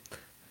this...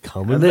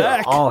 Coming They're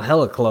back. all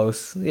hella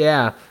close.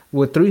 Yeah,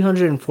 with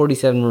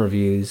 347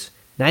 reviews,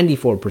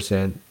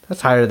 94%.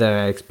 That's higher than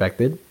I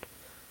expected.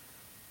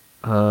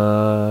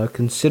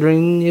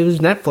 Considering it was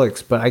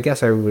Netflix, but I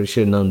guess I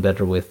should have known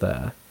better with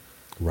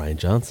Ryan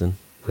Johnson.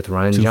 With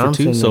Ryan 2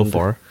 Johnson for 2 so and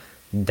far.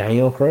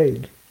 Daniel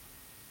Craig.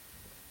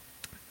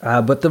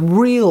 But the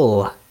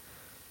real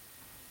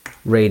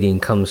rating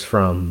comes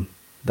from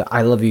the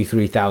I Love You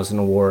 3000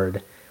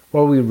 award,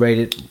 where we rate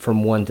it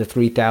from 1 to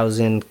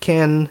 3,000.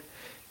 Ken,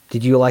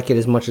 did you like it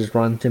as much as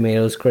Rotten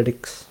Tomatoes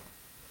critics?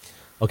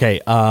 Okay,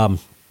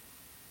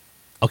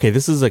 okay,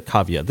 this is a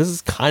caveat. This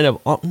is kind of,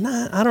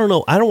 I don't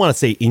know. I don't want to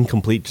say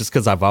incomplete just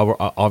because I've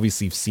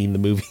obviously seen the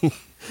movie.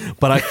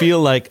 But I feel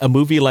like a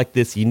movie like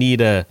this, you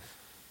need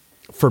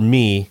for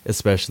me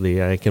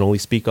especially, I can only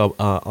speak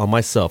on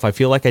myself. I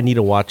feel like I need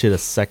to watch it a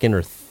second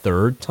or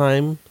third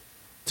time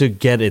to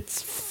get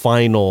its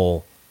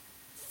final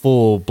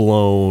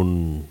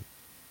full-blown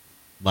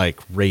like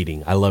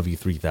rating. I Love You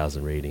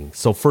 3000 rating.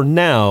 So for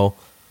now,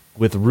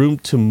 with room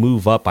to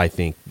move up, I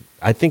think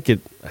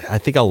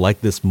I'll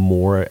like this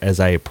more as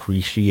I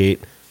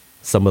appreciate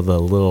some of the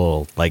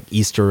little like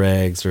Easter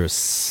eggs or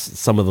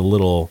some of the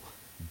little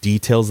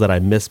details that I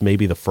missed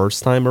maybe the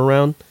first time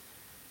around.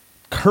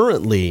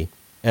 Currently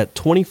at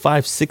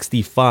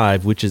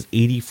 2565, which is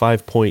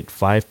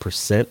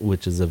 85.5%,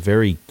 which is a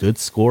very good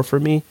score for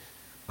me.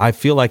 I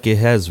feel like it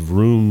has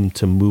room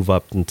to move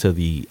up into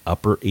the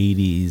upper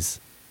 80s.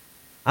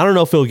 I don't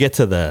know if it'll get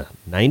to the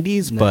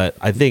 90s, but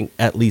I think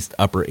at least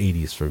upper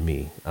 80s for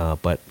me.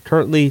 But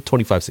currently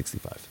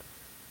 2565.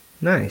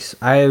 Nice.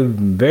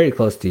 I'm very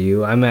close to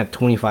you. I'm at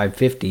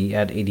 2550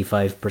 at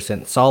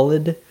 85%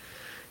 solid.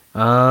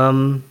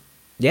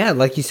 Yeah,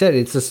 like you said,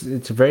 it's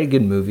a very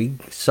good movie,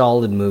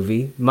 solid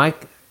movie.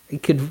 Mike,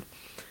 it could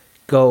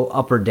go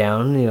up or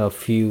down, a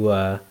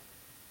few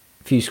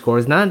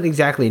scores. Not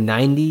exactly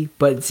 90,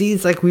 but see,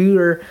 it's like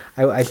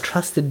I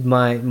trusted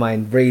my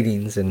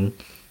ratings, and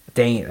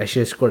dang it, I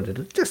should have scored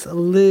it just a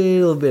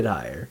little bit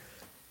higher.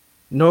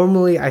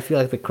 Normally, I feel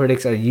like the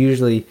critics are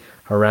usually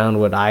around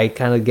what I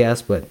kind of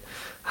guess, but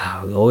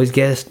I'll always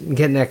get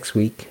next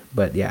week.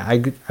 But yeah, I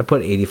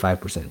put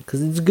 85%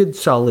 because it's a good,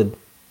 solid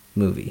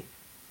movie.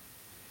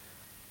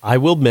 I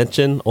will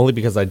mention, only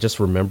because I just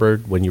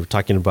remembered when you were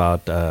talking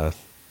about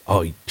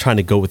trying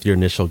to go with your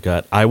initial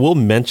gut. I will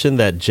mention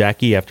that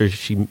Jackie, after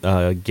she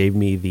gave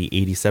me the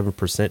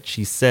 87%,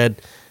 she said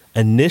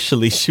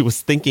initially she was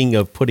thinking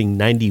of putting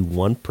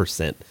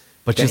 91%,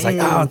 but she's like,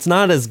 it's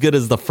not as good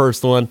as the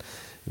first one.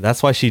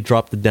 That's why she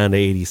dropped it down to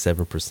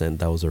 87%.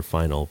 That was her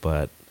final,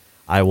 but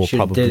I will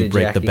probably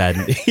break the bad.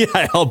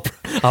 Yeah, I'll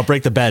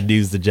break the bad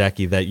news to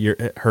Jackie that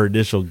her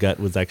initial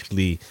gut was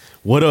actually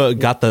would have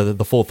got the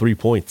full 3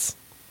 points.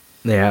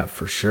 Yeah,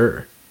 for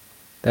sure.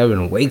 That would have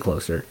been way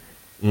closer.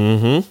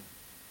 Mm-hmm.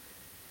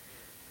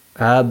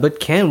 But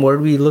Ken, what are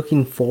we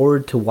looking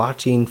forward to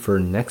watching for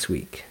next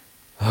week?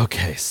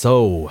 Okay,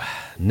 so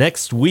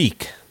next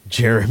week,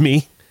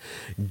 Jeremy,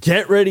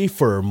 get ready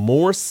for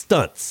more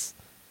stunts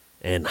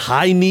and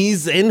high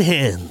knees and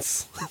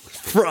hands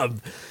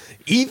from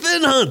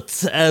Ethan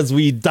Hunt as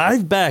we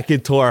dive back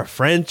into our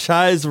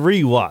franchise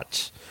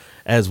rewatch,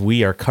 as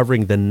we are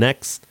covering the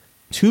next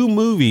 2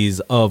 movies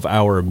of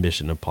our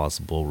Mission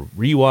Impossible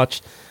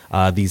rewatch.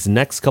 These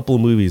next couple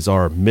of movies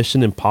are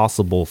Mission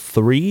Impossible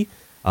 3,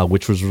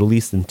 which was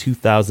released in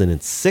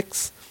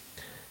 2006,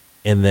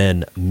 and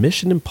then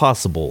Mission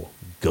Impossible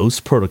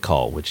Ghost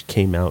Protocol, which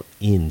came out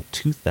in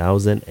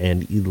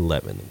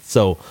 2011.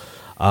 So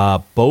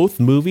both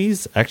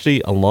movies,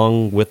 actually,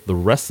 along with the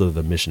rest of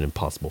the Mission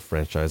Impossible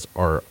franchise,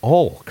 are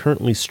all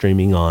currently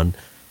streaming on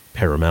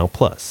Paramount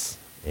Plus,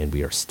 and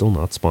we are still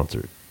not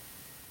sponsored.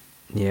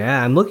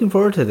 Yeah, I'm looking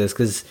forward to this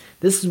because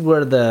this is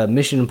where the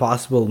Mission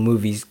Impossible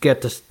movies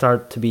get to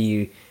start to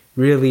be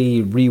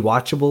really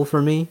rewatchable for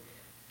me.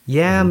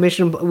 Yeah,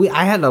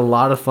 I had a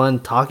lot of fun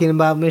talking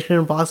about Mission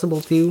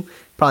Impossible 2.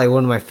 Probably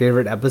one of my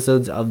favorite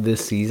episodes of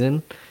this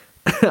season.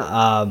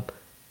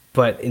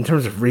 But in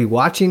terms of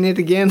rewatching it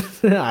again,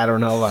 I don't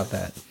know about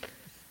that.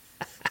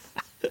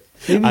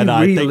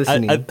 Maybe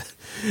re-listening.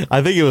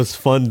 I think it was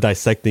fun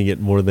dissecting it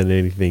more than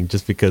anything,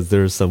 just because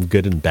there's some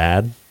good and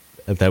bad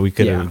that we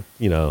could,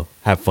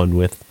 have fun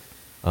with.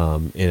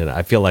 And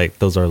I feel like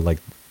those are like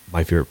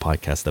my favorite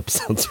podcast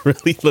episodes,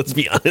 really, let's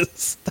be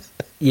honest.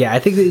 Yeah, I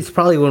think it's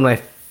probably one of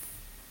my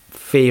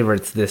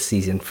favorites this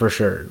season, for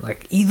sure.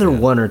 Like either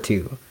 1 or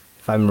 2,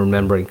 if I'm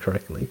remembering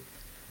correctly.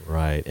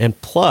 Right. And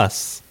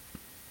plus,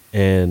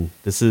 and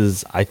this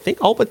is, I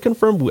think, all but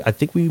confirmed, I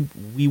think we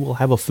will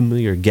have a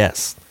familiar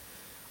guest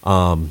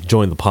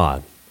join the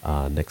pod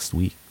next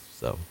week.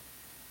 So,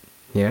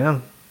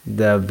 yeah.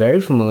 The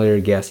very familiar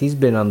guest. He's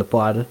been on the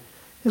pod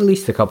at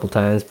least a couple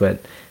times, but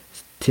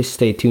to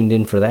stay tuned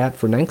in for that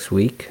for next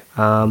week.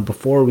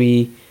 Before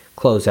we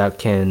close out,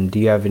 Ken, do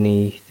you have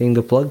anything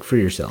to plug for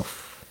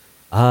yourself?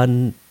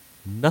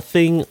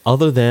 Nothing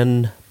other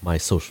than my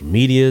social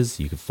medias.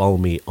 You can follow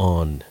me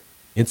on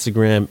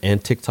Instagram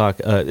and TikTok.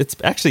 It's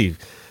actually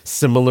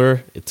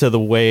similar to the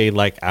way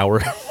like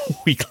our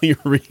weekly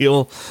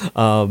reel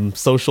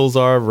socials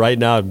are. Right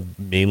now, I'm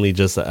mainly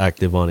just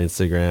active on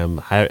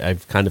Instagram.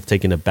 I've kind of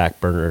taken a back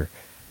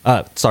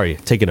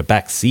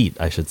seat,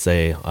 I should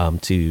say,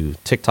 to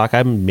TikTok.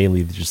 I'm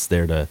mainly just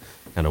there to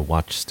kind of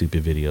watch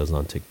stupid videos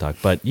on TikTok.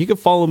 But you can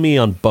follow me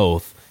on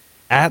both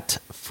at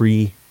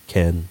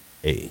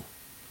FreeKenA.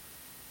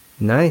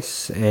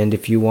 Nice. And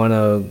if you want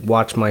to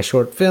watch my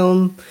short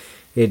film,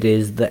 it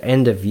is The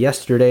End of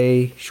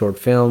Yesterday short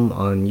film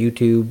on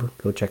YouTube.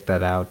 Go check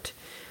that out.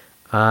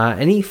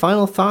 Any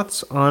final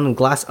thoughts on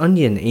Glass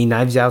Onion, A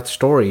Knives Out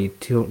Story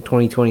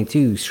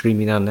 2022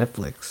 streaming on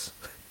Netflix?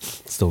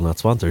 Still not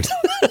sponsored.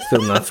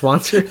 Still not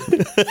sponsored?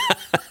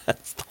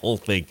 That's the whole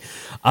thing.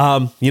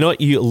 You know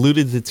what? You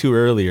alluded to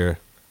earlier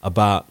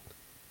about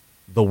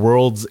the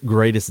world's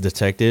greatest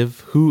detective.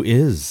 Who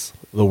is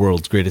the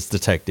world's greatest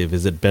detective?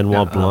 Is it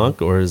Benoit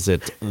Blanc or is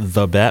it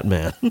the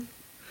Batman?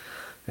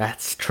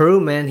 That's true,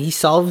 man. He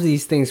solves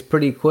these things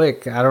pretty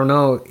quick. I don't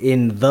know.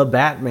 In The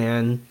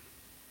Batman,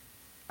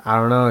 I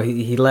don't know.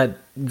 He let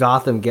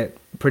Gotham get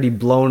pretty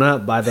blown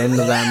up by the end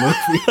of that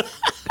movie.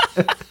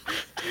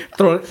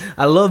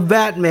 I love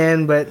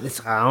Batman, but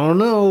I don't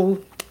know.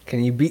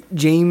 Can you beat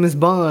James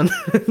Bond?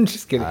 I'm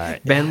just kidding.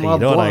 Benoit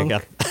Blanc.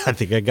 I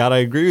think I gotta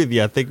agree with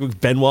you. I think with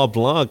Benoit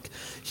Blanc,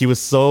 he was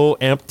so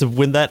amped to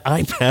win that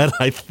iPad.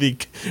 I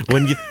think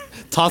when you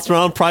toss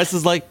around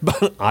prices like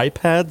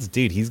iPads,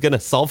 dude, he's gonna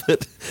solve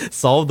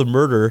the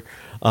murder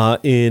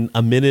in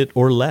a minute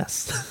or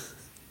less.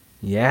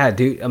 Yeah,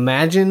 dude.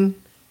 Imagine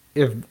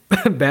if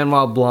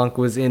Benoit Blanc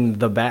was in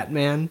The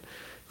Batman.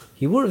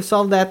 He would have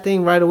solved that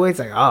thing right away. It's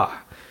like,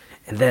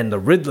 and then the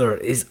Riddler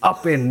is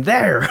up in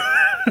there.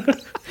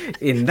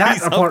 In that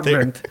He's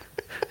apartment.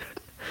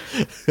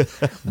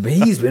 But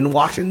he's been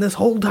watching this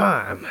whole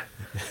time.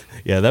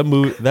 Yeah, that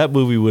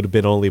movie would have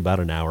been only about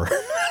an hour.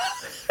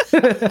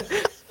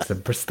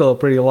 It's still a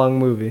pretty long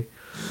movie.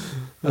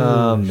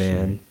 Oh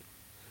man.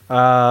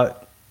 Yeah,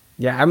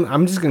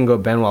 I'm just gonna go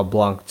Benoit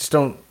Blanc. Just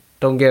don't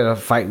get a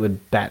fight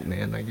with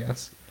Batman, I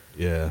guess.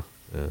 Yeah.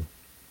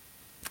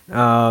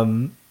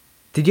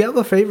 Did you have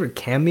a favorite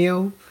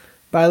cameo?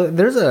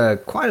 There's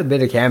quite a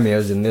bit of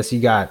cameos in this. You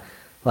got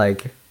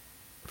like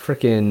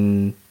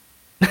freaking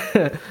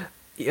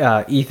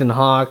Ethan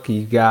Hawke.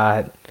 You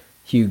got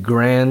Hugh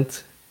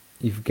Grant.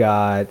 You've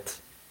got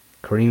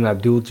Kareem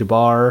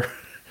Abdul-Jabbar.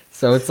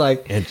 So it's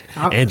like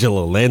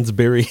Angela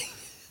Lansbury.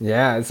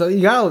 Yeah. So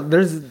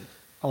there's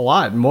a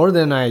lot more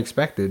than I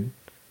expected.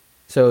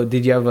 So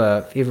did you have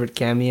a favorite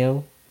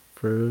cameo?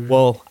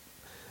 Well,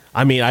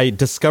 I mean, I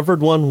discovered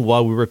one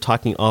while we were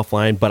talking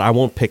offline, but I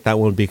won't pick that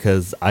one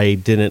because I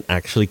didn't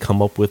actually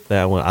come up with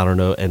that one. I don't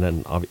know. And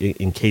then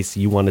in case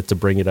you wanted to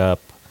bring it up,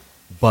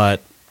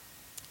 but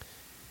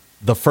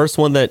the first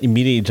one that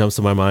immediately jumps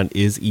to my mind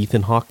is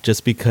Ethan Hawke,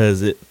 just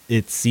because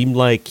it seemed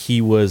like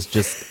he was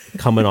just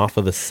coming off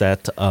of the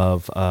set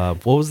of,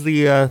 what was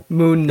the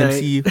Moon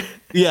Knight. MCU?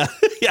 Yeah.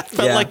 Yeah. It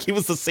felt like he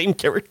was the same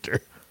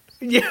character.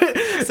 Yeah.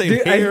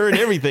 Same hair and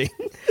everything.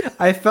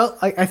 I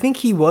think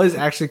he was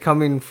actually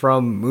coming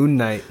from Moon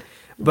Knight,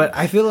 but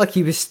I feel like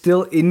he was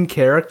still in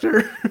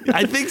character.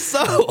 I think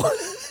so.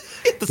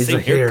 The He's same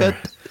like, haircut.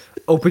 "Here,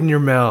 open your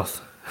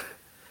mouth."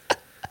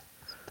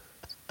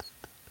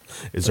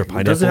 Is there pineapple?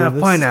 It doesn't in have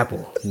this?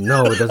 pineapple.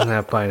 No, it doesn't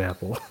have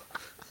pineapple.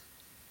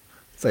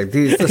 It's like,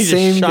 dude, it's the He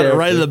same just shot character. it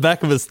right in the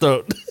back of his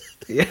throat.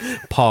 Yeah.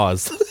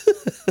 Pause.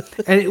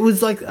 And it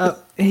was like,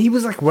 he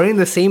was like wearing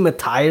the same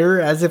attire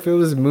as if it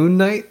was Moon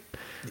Knight.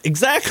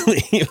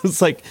 Exactly. It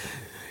was like,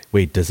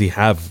 wait, does he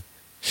have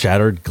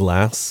shattered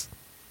glass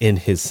in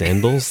his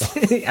sandals?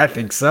 I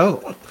think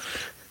so.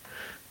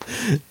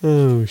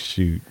 Oh,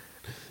 shoot.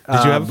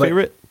 Did you have a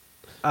favorite?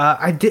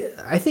 I did.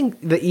 I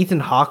think the Ethan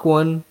Hawke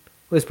one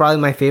was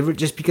probably my favorite,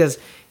 just because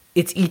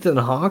it's Ethan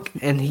Hawke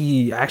and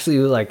he actually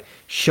like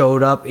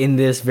showed up in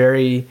this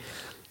very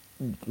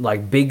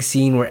like big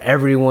scene where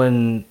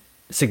everyone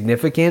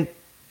significant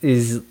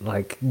is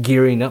like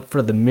gearing up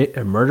for the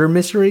murder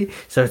mystery.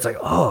 So it's like,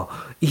 oh,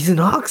 Ethan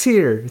Hawke's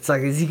here. It's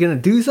like, is he gonna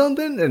do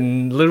something?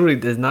 And literally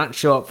does not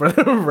show up for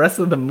the rest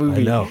of the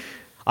movie. I know.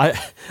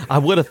 I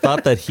would have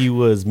thought that he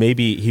would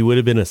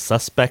have been a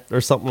suspect or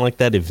something like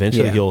that.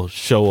 Eventually he'll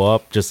show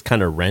up just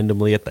kind of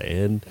randomly at the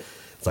end.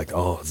 It's like,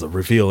 oh, it's a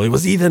reveal. It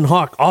was Ethan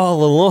Hawke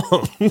all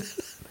along.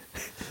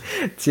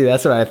 See,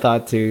 that's what I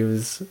thought too.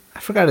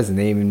 I forgot his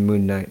name in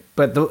Moon Knight,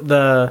 but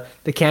the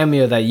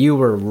cameo that you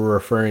were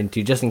referring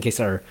to, just in case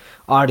our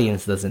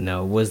audience doesn't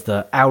know, was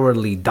the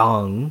hourly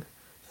dong.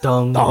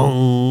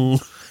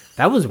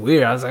 That was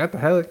weird. I was like, what the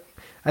hell?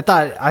 I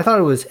thought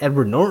it was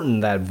Edward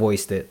Norton that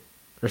voiced it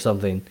or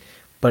something,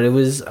 but it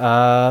was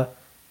our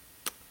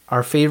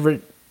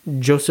favorite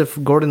Joseph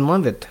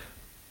Gordon-Levitt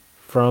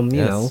from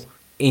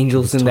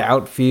Angels in the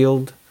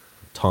Outfield.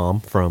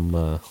 Tom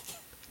from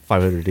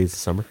 500 Days of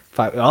Summer.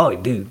 Oh,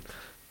 dude.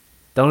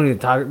 Don't even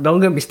talk. Don't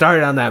get me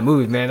started on that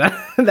movie, man.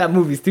 That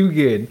movie's too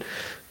good.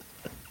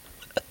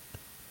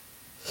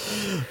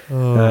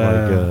 Oh,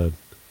 my God.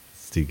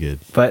 It's too good.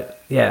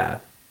 But, yeah.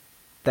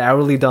 The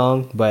hourly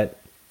dong, but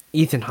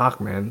Ethan Hawke,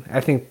 man,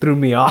 I think threw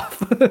me off.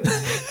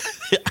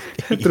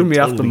 Threw me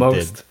off the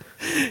most.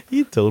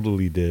 He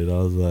totally did. I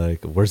was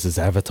like, where's his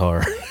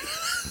avatar?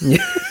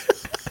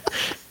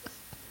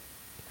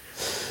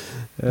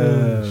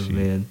 Oh,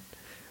 man.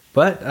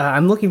 But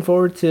I'm looking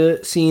forward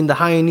to seeing the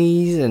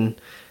Hyenas and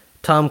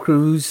Tom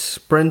Cruise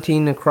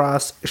sprinting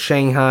across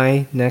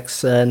Shanghai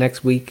next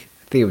week.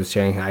 think it was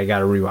Shanghai. I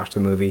gotta rewatch the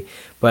movie,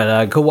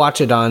 but go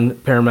watch it on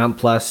Paramount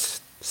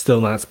Plus.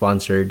 Still not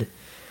sponsored.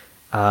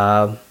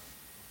 But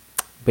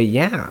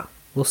yeah,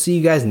 we'll see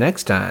you guys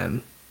next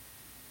time.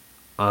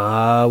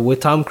 With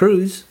Tom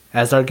Cruise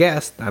as our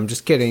guest. I'm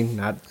just kidding.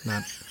 Not.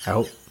 I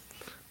hope.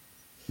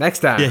 Next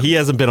time. Yeah, he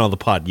hasn't been on the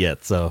pod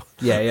yet, so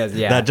Yeah.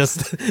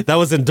 that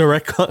was in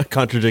direct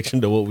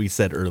contradiction to what we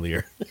said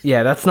earlier.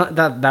 Yeah, that's not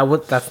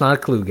a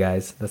clue,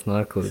 guys. That's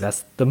not a clue.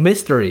 That's the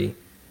mystery.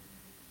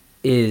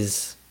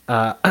 Is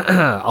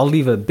I'll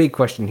leave a big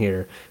question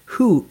here.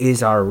 Who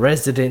is our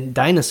resident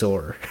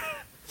dinosaur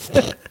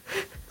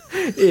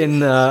in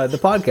the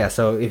podcast?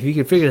 So if you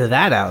can figure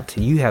that out,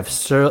 you have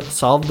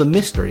solved the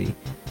mystery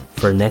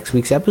for next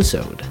week's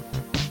episode,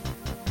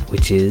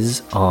 which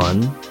is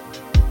on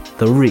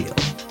The Real.